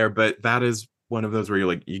ones out there, but that is one of those where you're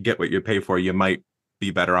like, you get what you pay for. You might be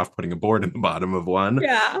better off putting a board in the bottom of one.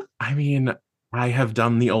 Yeah. I mean, I have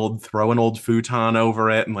done the old throw an old futon over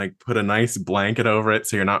it and like put a nice blanket over it.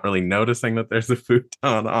 So you're not really noticing that there's a futon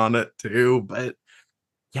on it too. But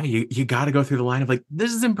yeah, you got to go through the line of like,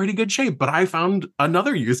 this is in pretty good shape, but I found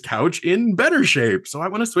another used couch in better shape. So I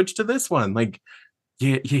want to switch to this one. Like,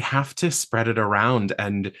 you have to spread it around.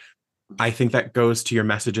 And I think that goes to your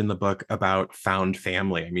message in the book about found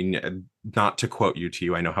family. I mean, not to quote you to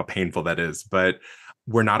you, I know how painful that is, but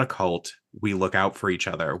we're not a cult. We look out for each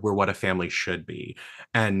other. We're what a family should be.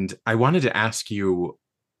 And I wanted to ask you,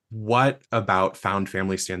 what about found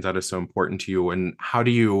family stands out as so important to you? And how do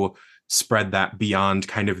you spread that beyond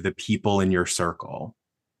kind of the people in your circle?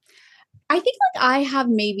 I think like I have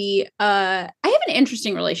an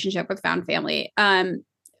interesting relationship with found family.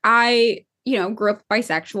 I grew up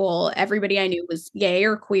bisexual. Everybody I knew was gay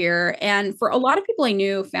or queer. And for a lot of people I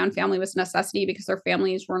knew, found family was a necessity because their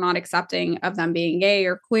families were not accepting of them being gay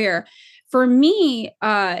or queer. For me,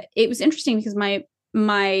 it was interesting because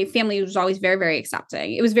my family was always very, very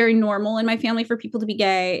accepting. It was very normal in my family for people to be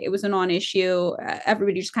gay. It was a non-issue.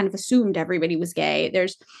 Everybody just kind of assumed everybody was gay.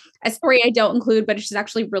 There's a story I don't include, but it's just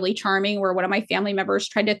actually really charming where one of my family members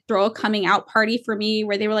tried to throw a coming out party for me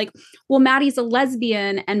where they were like, well, Maddie's a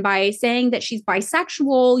lesbian. And by saying that she's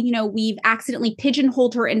bisexual, we've accidentally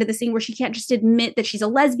pigeonholed her into this thing where she can't just admit that she's a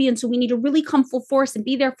lesbian. So we need to really come full force and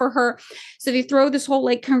be there for her. So they throw this whole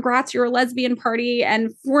like, congrats, you're a lesbian party.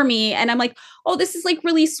 And for me, and I'm like, oh, this is like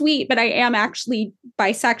really sweet, but I am actually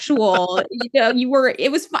bisexual.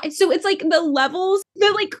 It was fine. So it's like the levels,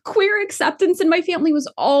 the like queer acceptance in my family was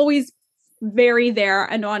always very there,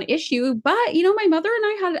 a non-issue. But, my mother and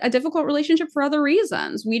I had a difficult relationship for other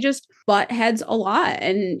reasons. We just butt heads a lot.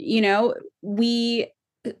 And,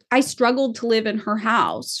 I struggled to live in her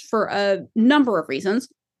house for a number of reasons.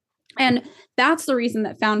 And that's the reason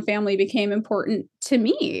that found family became important to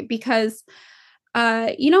me because,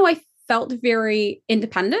 I felt very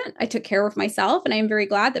independent. I took care of myself. And I am very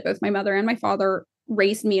glad that both my mother and my father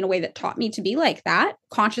raised me in a way that taught me to be like that,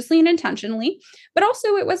 consciously and intentionally. But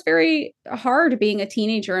also it was very hard being a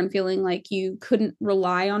teenager and feeling like you couldn't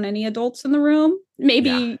rely on any adults in the room. Maybe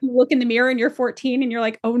you look in the mirror and you're 14 and you're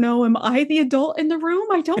like, oh no, am I the adult in the room?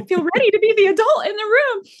 I don't feel ready to be the adult in the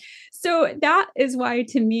room. So that is why,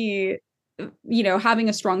 to me, having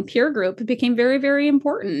a strong peer group became very, very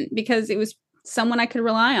important because it was someone I could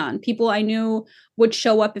rely on. People I knew would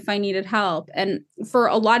show up if I needed help. And for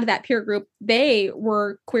a lot of that peer group, they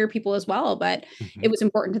were queer people as well, but it was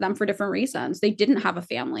important to them for different reasons. They didn't have a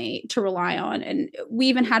family to rely on. And we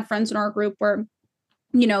even had friends in our group where,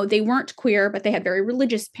 they weren't queer, but they had very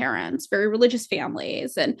religious parents, very religious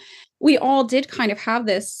families. And we all did kind of have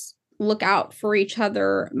this look out for each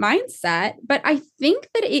other mindset. But I think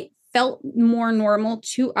that it felt more normal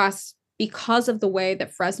to us because of the way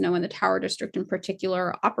that Fresno and the Tower District in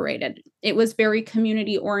particular operated. It was very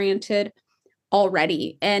community oriented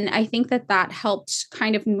already. And I think that helped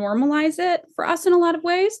kind of normalize it for us in a lot of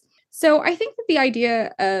ways. So I think that the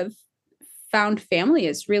idea of found family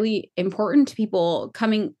is really important to people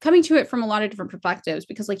coming to it from a lot of different perspectives,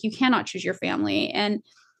 because like you cannot choose your family. And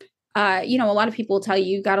a lot of people will tell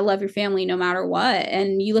you got to love your family no matter what.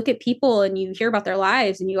 And you look at people and you hear about their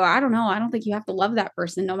lives and you go, I don't know. I don't think you have to love that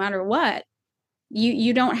person no matter what.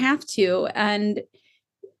 You don't have to. And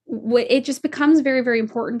it just becomes very, very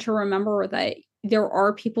important to remember that there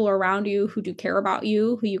are people around you who do care about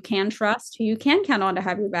you, who you can trust, who you can count on to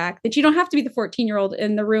have your back, that you don't have to be the 14-year-old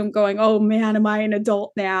in the room going, oh man, am I an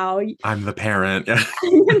adult now? I'm the parent. I'm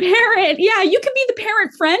the parent. Yeah, you can be the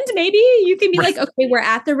parent friend, maybe. You can be like, okay, we're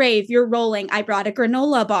at the rave, you're rolling, I brought a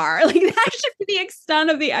granola bar. Like that should be the extent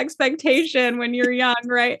of the expectation when you're young,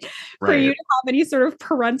 right? For you to have any sort of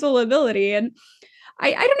parental ability. And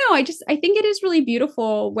I don't know. I think it is really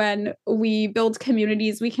beautiful when we build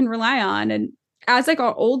communities we can rely on. And as I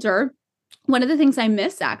got older, one of the things I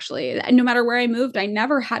miss, actually, no matter where I moved, I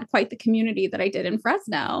never had quite the community that I did in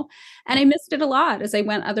Fresno. And I missed it a lot as I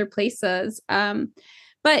went other places.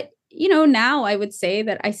 But now I would say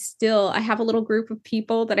that I have a little group of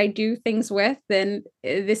people that I do things with. And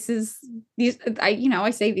I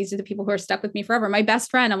say these are the people who are stuck with me forever. My best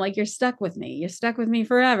friend, I'm like, you're stuck with me. You're stuck with me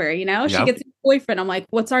forever. She gets a boyfriend. I'm like,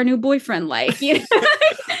 what's our new boyfriend like?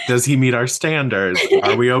 Does he meet our standards?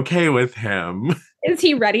 Are we okay with him? Is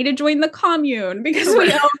he ready to join the commune? Because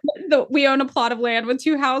we own a plot of land with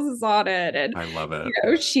 2 houses on it. And I love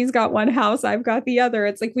it. She's got one house, I've got the other.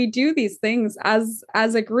 It's like we do these things as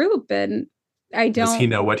a group. And Does he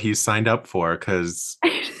know what he's signed up for? Because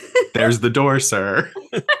there's the door, sir.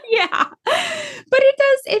 Yeah. But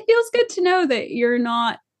it feels good to know that you're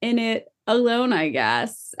not in it alone, I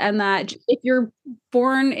guess. And that if you're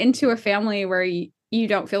born into a family where you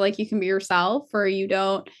don't feel like you can be yourself, or you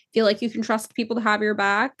don't feel like you can trust people to have your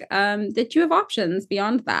back, that you have options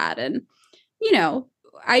beyond that. And,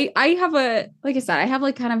 I have I have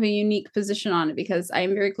like kind of a unique position on it because I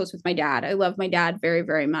am very close with my dad. I love my dad very,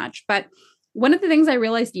 very much. But one of the things I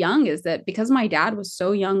realized young is that because my dad was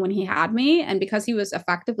so young when he had me, and because he was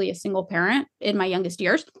effectively a single parent in my youngest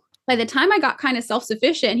years, by the time I got kind of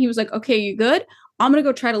self-sufficient, he was like, okay, you good? I'm going to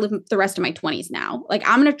go try to live the rest of my 20s now. Like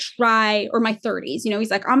I'm going to try, or my 30s,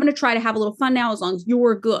 he's like, I'm going to try to have a little fun now as long as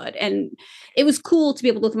you're good. And it was cool to be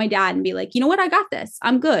able to look at my dad and be like, you know what? I got this.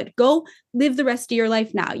 I'm good. Go live the rest of your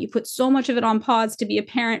life now. You put so much of it on pause to be a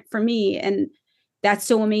parent for me. And that's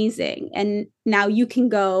so amazing. And now you can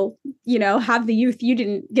go, have the youth you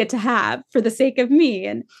didn't get to have for the sake of me.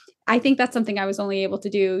 And I think that's something I was only able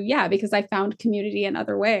to do, because I found community in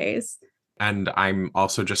other ways. And I'm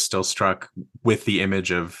also just still struck with the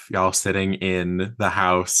image of y'all sitting in the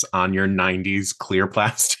house on your 90s clear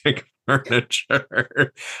plastic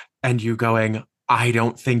furniture and you going, I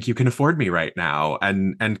don't think you can afford me right now.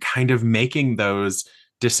 And kind of making those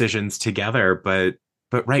decisions together, but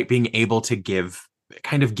being able to give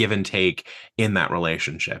and take in that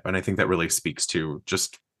relationship. And I think that really speaks to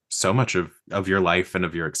just so much of your life and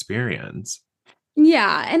of your experience.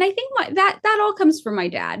 Yeah. And I think that all comes from my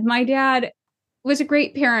dad. My dad was a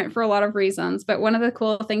great parent for a lot of reasons. But one of the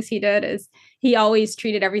cool things he did is he always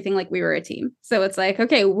treated everything like we were a team. So it's like,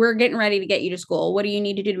 okay, we're getting ready to get you to school. What do you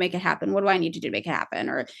need to do to make it happen? What do I need to do to make it happen?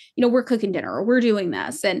 Or, we're cooking dinner, or we're doing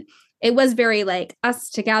this. And it was very like us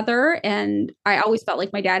together. And I always felt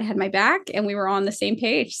like my dad had my back and we were on the same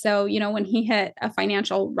page. So, when he hit a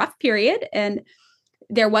financial rough period, and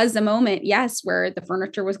there was a moment, yes, where the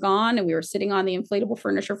furniture was gone and we were sitting on the inflatable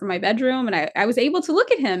furniture from my bedroom. And I was able to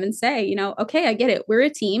look at him and say, okay, I get it. We're a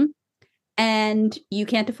team and you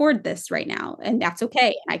can't afford this right now. And that's okay.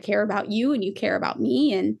 And I care about you and you care about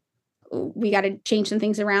me. And we got to change some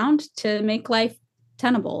things around to make life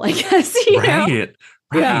tenable, I guess. Right.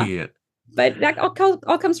 Yeah. But that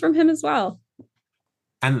all comes from him as well.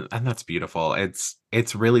 And that's beautiful.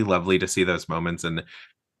 It's really lovely to see those moments and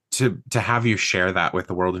to have you share that with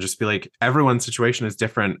the world and just be like, everyone's situation is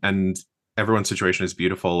different and everyone's situation is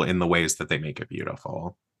beautiful in the ways that they make it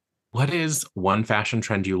beautiful. What is one fashion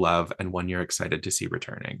trend you love and one you're excited to see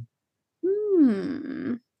returning?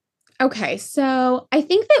 Hmm. Okay, so I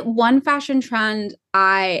think that one fashion trend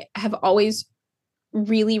I have always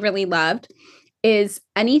really, really loved is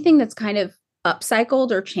anything that's kind of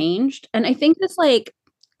upcycled or changed. And I think this like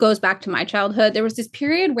goes back to my childhood. There was this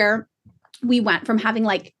period where we went from having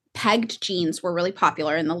like pegged jeans were really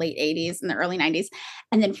popular in the late 80s and the early 90s,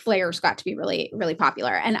 and then flares got to be really, really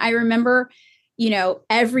popular. And I remember,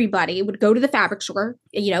 everybody would go to the fabric store,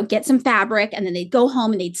 get some fabric, and then they'd go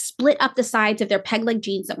home and they'd split up the sides of their peg leg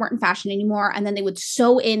jeans that weren't in fashion anymore, and then they would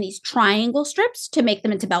sew in these triangle strips to make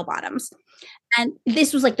them into bell bottoms. And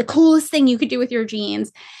this was like the coolest thing you could do with your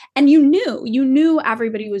jeans. And you knew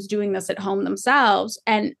everybody was doing this at home themselves.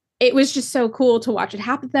 And it was just so cool to watch it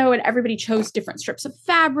happen though. And everybody chose different strips of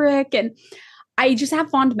fabric. And I just have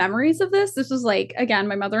fond memories of this. This was like, again,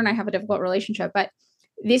 my mother and I have a difficult relationship, but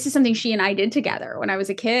this is something she and I did together when I was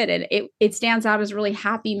a kid. And it stands out as a really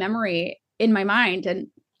happy memory in my mind. And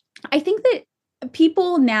I think that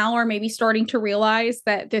people now are maybe starting to realize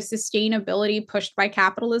that the sustainability pushed by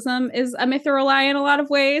capitalism is a myth or a lie in a lot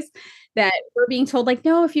of ways. That we're being told, like,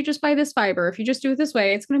 no, if you just buy this fiber, if you just do it this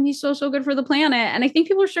way, it's going to be so, so good for the planet. And I think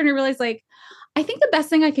people are starting to realize, like, I think the best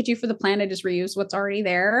thing I could do for the planet is reuse what's already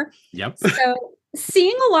there. Yep. So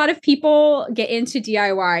seeing a lot of people get into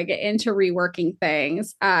DIY, get into reworking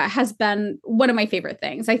things has been one of my favorite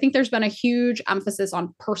things. I think there's been a huge emphasis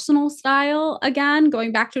on personal style again,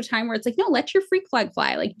 going back to a time where it's like, no, let your freak flag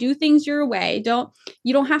fly, like do things your way.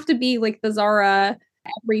 You don't have to be like the Zara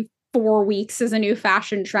every 4 weeks is a new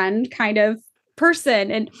fashion trend kind of person.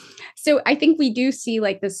 And so I think we do see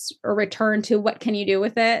like this return to what can you do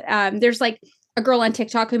with it. There's like a girl on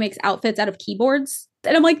TikTok who makes outfits out of keyboards.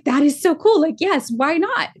 And I'm like, that is so cool. Like, yes, why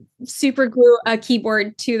not super glue a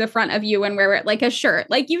keyboard to the front of you and wear it like a shirt?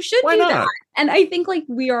 Like you should do that. And I think like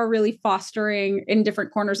we are really fostering in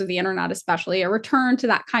different corners of the internet, especially a return to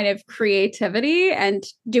that kind of creativity and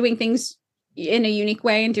doing things in a unique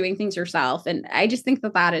way and doing things yourself. And I just think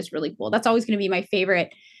that that is really cool. That's always going to be my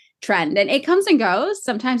favorite trend. And it comes and goes.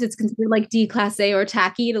 Sometimes it's considered like déclassé or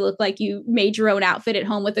tacky to look like you made your own outfit at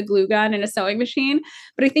home with a glue gun and a sewing machine.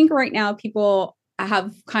 But I think right now people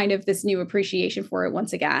have kind of this new appreciation for it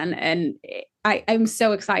once again. And I'm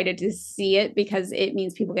so excited to see it because it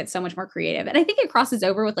means people get so much more creative. And I think it crosses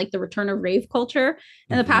over with like the return of rave culture.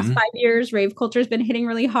 In the past 5 years, rave culture has been hitting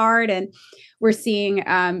really hard. And we're seeing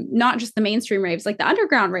not just the mainstream raves, like the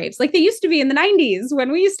underground raves, like they used to be in the 90s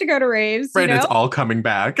when we used to go to raves. Right. It's all coming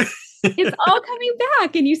back. It's all coming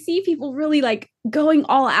back. And you see people really like going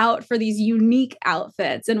all out for these unique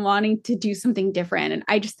outfits and wanting to do something different. And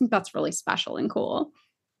I just think that's really special and cool.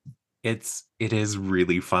 It is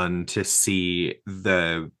really fun to see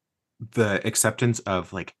the acceptance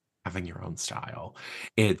of like having your own style.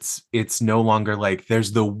 It's no longer like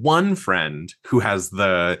there's the one friend who has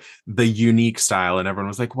the unique style and everyone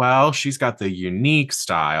was like, well, she's got the unique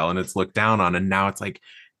style and it's looked down on. And now it's like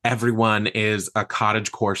everyone is a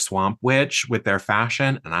cottagecore swamp witch with their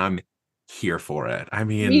fashion, and I'm here for it. I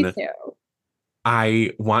mean, me too.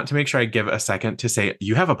 I want to make sure I give a second to say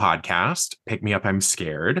you have a podcast, Pick Me Up, I'm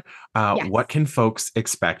Scared. Yes. What can folks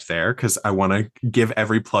expect there? Because I want to give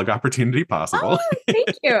every plug opportunity possible. Oh,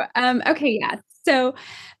 thank you. Okay, yeah. So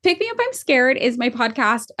Pick Me Up, I'm Scared is my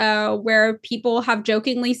podcast where people have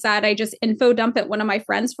jokingly said I just info dump at one of my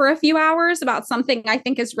friends for a few hours about something I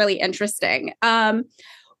think is really interesting.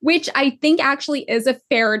 Which I think actually is a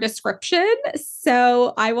fair description.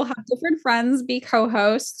 So I will have different friends be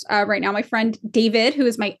co-hosts. Right now, my friend David, who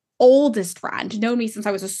is my oldest friend, known me since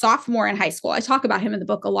I was a sophomore in high school. I talk about him in the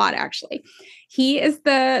book a lot, actually. He is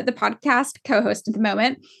the podcast co-host at the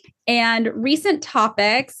moment. And recent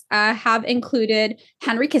topics have included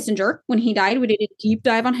Henry Kissinger. When he died, we did a deep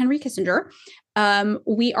dive on Henry Kissinger.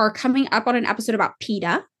 We are coming up on an episode about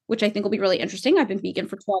PETA, which I think will be really interesting. I've been vegan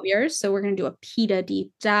for 12 years, so we're going to do a PETA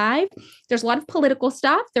deep dive. There's a lot of political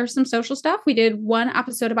stuff. There's some social stuff. We did one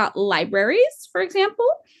episode about libraries, for example.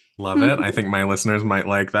 Love it. I think my listeners might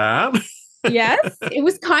like that. Yes, it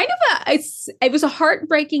was kind of it was a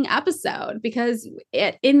heartbreaking episode because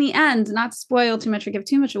in the end, not to spoil too much or give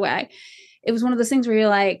too much away, it was one of those things where you're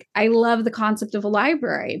like, I love the concept of a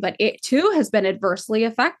library, but it too has been adversely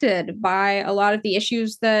affected by a lot of the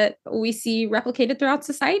issues that we see replicated throughout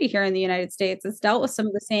society here in the United States. It's dealt with some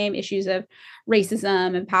of the same issues of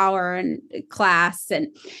racism and power and class. And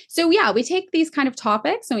so, yeah, we take these kind of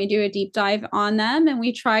topics and we do a deep dive on them and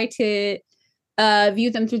we try to view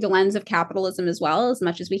them through the lens of capitalism as well, as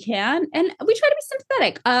much as we can. And we try to be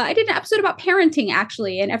sympathetic. I did an episode about parenting,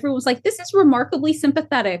 actually, and everyone was like, this is remarkably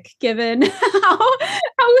sympathetic given how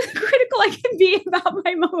critical I can be about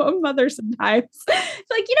my own mother sometimes. It's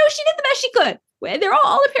like, she did the best she could.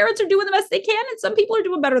 All the parents are doing the best they can, and some people are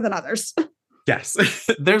doing better than others. Yes.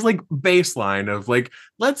 There's like baseline of like,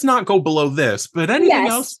 let's not go below this, but anything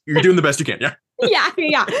else, you're doing the best you can. Yeah.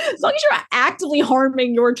 Yeah. As long as you're actively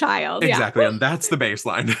harming your child. Exactly. Yeah. And that's the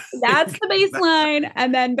baseline. That's the baseline.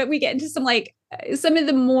 And then, but we get into some of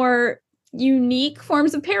the more unique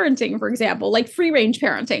forms of parenting, for example, like free range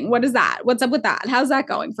parenting. What is that? What's up with that? How's that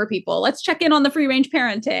going for people? Let's check in on the free range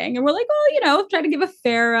parenting. And we're like, well, try to give a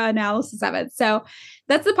fair analysis of it. So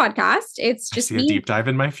that's the podcast. It's just a deep dive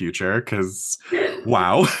in my future because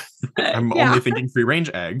wow, I'm only thinking free range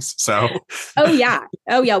eggs. So oh yeah.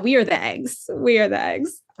 We are the eggs.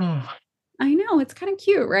 I know, it's kind of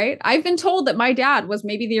cute, right? I've been told that my dad was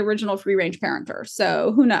maybe the original free range parenter.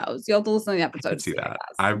 So who knows? You'll have to listen to the episode. I can see that.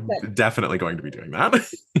 I'm definitely going to be doing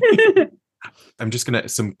that. I'm just going to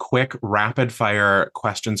some quick rapid fire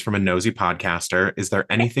questions from a nosy podcaster. Is there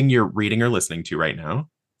anything you're reading or listening to right now?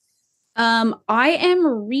 I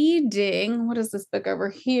am reading, what is this book over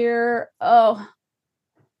here? Oh,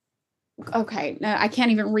 okay. No, I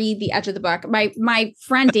can't even read the edge of the book. My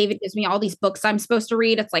friend David gives me all these books I'm supposed to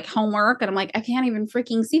read. It's like homework. And I'm like, I can't even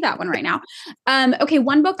freaking see that one right now. Okay.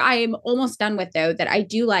 One book I'm almost done with though, that I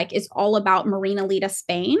do like is all about Marinalita,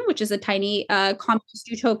 Spain, which is a tiny, communist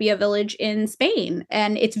utopia village in Spain.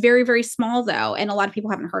 And it's very, very small though. And a lot of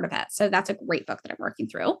people haven't heard of it. So that's a great book that I'm working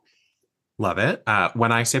through. Love it.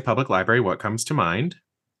 When I say public library, what comes to mind?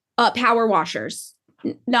 Power washers.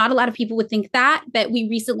 Not a lot of people would think that, but we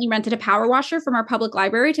recently rented a power washer from our public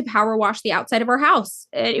library to power wash the outside of our house.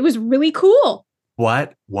 It was really cool.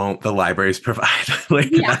 What won't the libraries provide?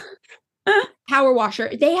 Power washer.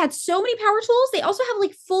 They had so many power tools. They also have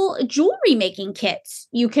like full jewelry making kits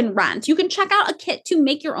you can rent. You can check out a kit to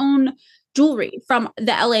make your own jewelry from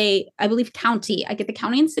the LA, I believe, county. I get the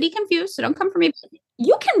county and city confused, so don't come for me.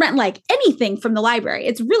 You can rent like anything from the library.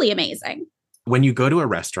 It's really amazing. When you go to a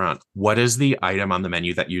restaurant, what is the item on the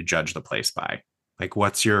menu that you judge the place by? Like,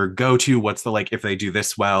 what's your go-to? What's the, if they do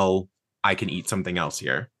this well, I can eat something else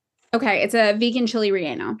here? Okay. It's a vegan chili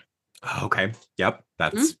relleno. Okay. Yep.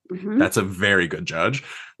 That's a very good judge.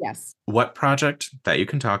 Yes. What project that you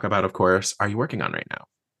can talk about, of course, are you working on right now?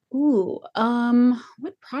 Ooh,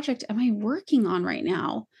 what project am I working on right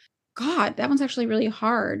now? God, that one's actually really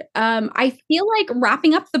hard. I feel like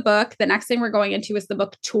wrapping up the book, the next thing we're going into is the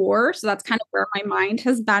book tour. So that's kind of where my mind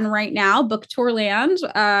has been right now, book tour land.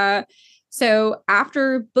 So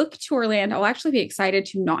after book tour land, I'll actually be excited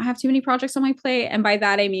to not have too many projects on my plate. And by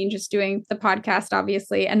that, I mean just doing the podcast,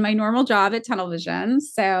 obviously, and my normal job at Tunnel Vision.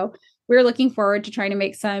 So we're looking forward to trying to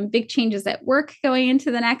make some big changes at work going into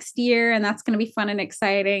the next year. And that's going to be fun and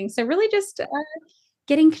exciting. So really just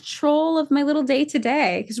getting control of my little day to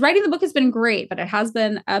day, because writing the book has been great, but it has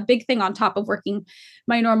been a big thing on top of working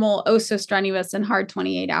my normal, oh so strenuous and hard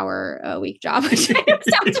 28-hour a week job, which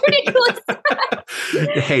sounds ridiculous.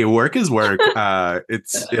 Hey, work is work.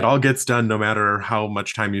 It all gets done no matter how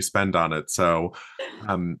much time you spend on it. So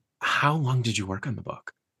how long did you work on the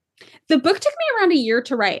book? The book took me around a year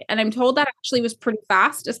to write, and I'm told that actually was pretty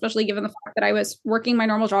fast, especially given the fact that I was working my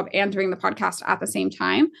normal job and doing the podcast at the same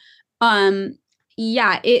time.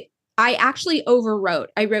 I actually overwrote.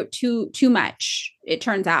 I wrote too much. It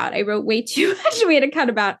turns out I wrote way too much. We had to cut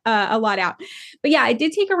about a lot out, but yeah, it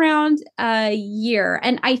did take around a year.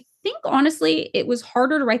 And I think honestly, it was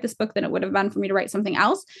harder to write this book than it would have been for me to write something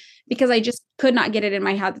else, because I just could not get it in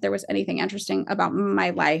my head that there was anything interesting about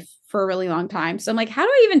my life for a really long time. So I'm like, how do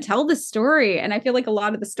I even tell this story? And I feel like a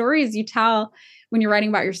lot of the stories you tell when you're writing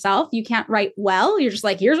about yourself, you can't write well. You're just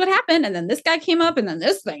like, here's what happened. And then this guy came up and then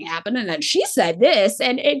this thing happened. And then she said this,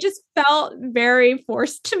 and it just felt very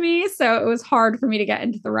forced to me. So it was hard for me to get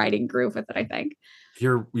into the writing groove with it, I think.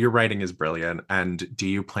 Your writing is brilliant. And do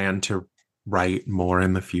you plan to write more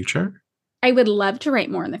in the future? I would love to write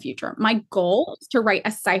more in the future. My goal is to write a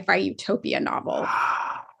sci-fi utopia novel.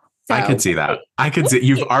 So, I could see that. I could see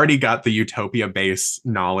you've already got the utopia base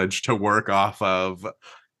knowledge to work off of.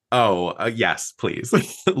 Yes, please.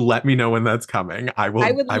 Let me know when that's coming. I will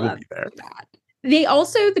be there. That. They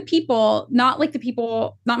also, the people, not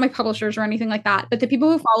my publishers or anything like that, but the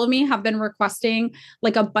people who follow me have been requesting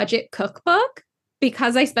like a budget cookbook,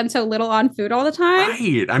 because I spend so little on food all the time.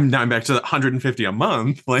 Right. I'm back to 150 a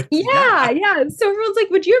month. Like, yeah. So everyone's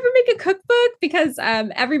like, would you ever make a cookbook? Because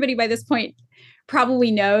everybody by this point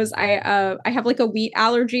probably knows I have like a wheat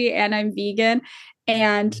allergy and I'm vegan.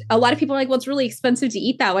 And a lot of people are like, well, it's really expensive to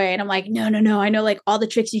eat that way. And I'm like, no. I know like all the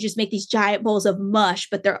tricks. You just make these giant bowls of mush,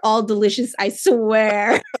 but they're all delicious. I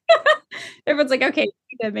swear. Everyone's like, okay,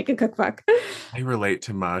 make a cookbook. I relate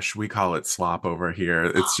to mush. We call it slop over here.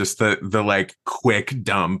 It's just the like quick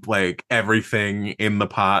dump, like everything in the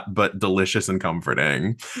pot, but delicious and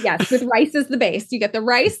comforting. Yes, with rice as the base. You get the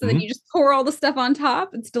rice and then you just pour all the stuff on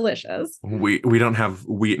top. It's delicious. We don't have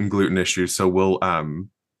wheat and gluten issues, so we'll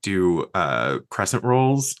do crescent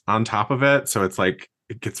rolls on top of it. So it's like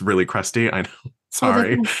it gets really crusty. I know.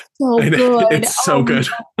 Sorry. So good. It's so good.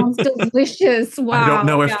 Sounds delicious. Wow. I don't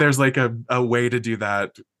know if there's like a way to do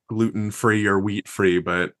that gluten-free or wheat-free,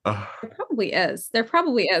 but there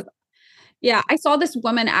probably is. Yeah, I saw this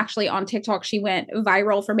woman actually on TikTok. She went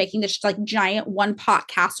viral for making this like giant one pot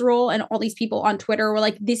casserole, and all these people on Twitter were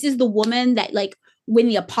like, this is the woman that like when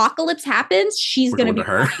the apocalypse happens, she's going to be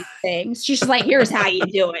her things. She's just like, here's how you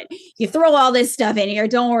do it. You throw all this stuff in here.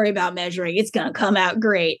 Don't worry about measuring. It's going to come out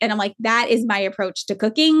great. And I'm like, that is my approach to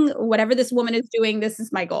cooking. Whatever this woman is doing, this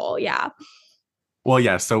is my goal. Yeah. Well,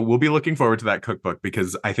 yeah. So we'll be looking forward to that cookbook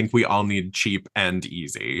because I think we all need cheap and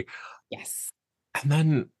easy. Yes. And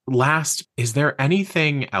then last, is there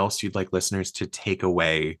anything else you'd like listeners to take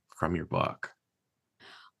away from your book?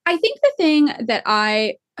 I think the thing that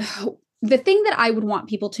I would want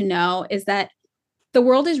people to know is that the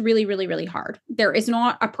world is really, really, really hard. There is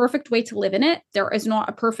not a perfect way to live in it. There is not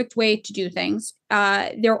a perfect way to do things.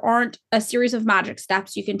 There aren't a series of magic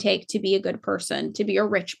steps you can take to be a good person, to be a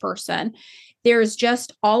rich person. There's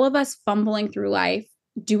just all of us fumbling through life,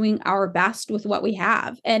 doing our best with what we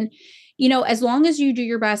have. And, you know, as long as you do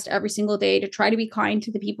your best every single day to try to be kind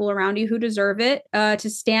to the people around you who deserve it, to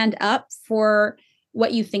stand up for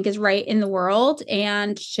what you think is right in the world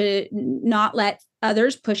and to not let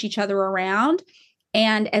others push each other around.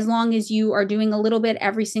 And as long as you are doing a little bit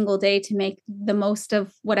every single day to make the most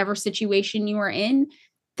of whatever situation you are in,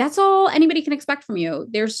 that's all anybody can expect from you.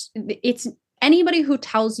 It's anybody who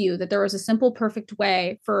tells you that there is a simple, perfect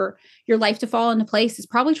way for your life to fall into place is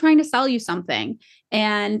probably trying to sell you something.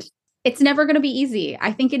 And it's never going to be easy.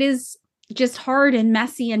 I think it is just hard and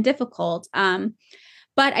messy and difficult. But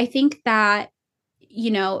I think that, you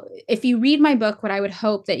know, if you read my book, what I would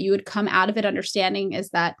hope that you would come out of it understanding is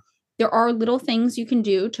that there are little things you can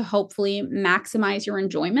do to hopefully maximize your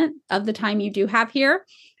enjoyment of the time you do have here.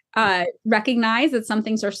 Recognize that some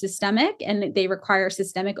things are systemic and they require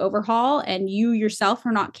systemic overhaul, and you yourself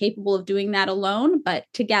are not capable of doing that alone, but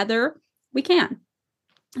together we can.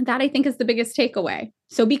 That I think is the biggest takeaway.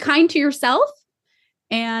 So be kind to yourself,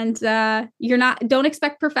 and don't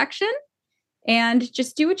expect perfection, and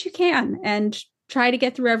just do what you can and try to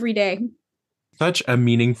get through every day. Such a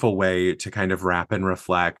meaningful way to kind of wrap and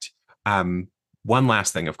reflect. One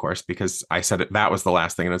last thing, of course, because I said that was the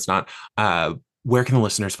last thing and it's not. Where can the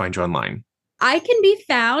listeners find you online? I can be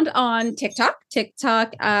found on TikTok.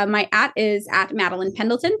 My @ is at Madeline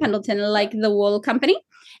Pendleton like the wool company.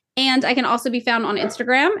 And I can also be found on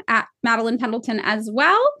Instagram at Madeline Pendleton as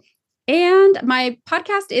well. And my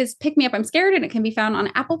podcast is Pick Me Up, I'm Scared, and it can be found on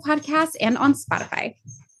Apple Podcasts and on Spotify.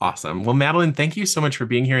 Awesome. Well, Madeline, thank you so much for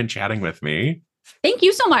being here and chatting with me. Thank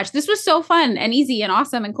you so much. This was so fun and easy and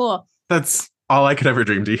awesome and cool. That's all I could ever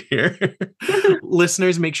dream to hear.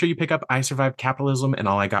 Listeners, make sure you pick up I Survived Capitalism and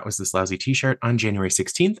All I Got Was This Lousy T-shirt on January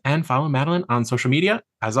 16th and follow Madeline on social media.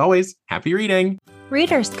 As always, happy reading.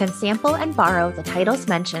 Readers can sample and borrow the titles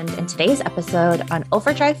mentioned in today's episode on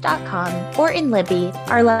overdrive.com or in Libby.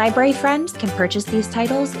 Our library friends can purchase these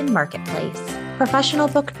titles in Marketplace. Professional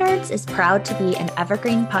Book Nerds is proud to be an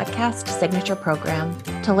Evergreen Podcast signature program.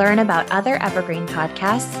 To learn about other Evergreen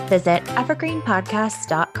podcasts, visit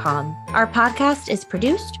evergreenpodcasts.com. Our podcast is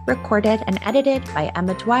produced, recorded, and edited by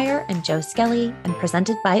Emma Dwyer and Joe Skelly and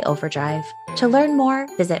presented by Overdrive. To learn more,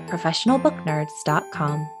 visit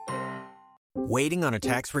professionalbooknerds.com. Waiting on a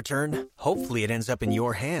tax return? Hopefully it ends up in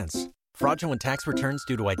your hands. Fraudulent tax returns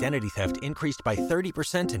due to identity theft increased by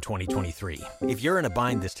 30% in 2023. If you're in a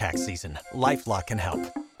bind this tax season, LifeLock can help.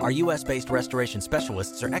 Our U.S.-based restoration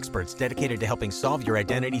specialists are experts dedicated to helping solve your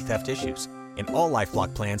identity theft issues. And all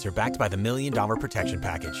LifeLock plans are backed by the $1 Million Protection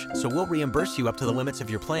Package. So we'll reimburse you up to the limits of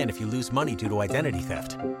your plan if you lose money due to identity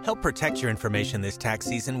theft. Help protect your information this tax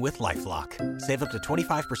season with LifeLock. Save up to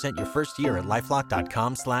 25% your first year at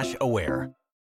LifeLock.com/aware.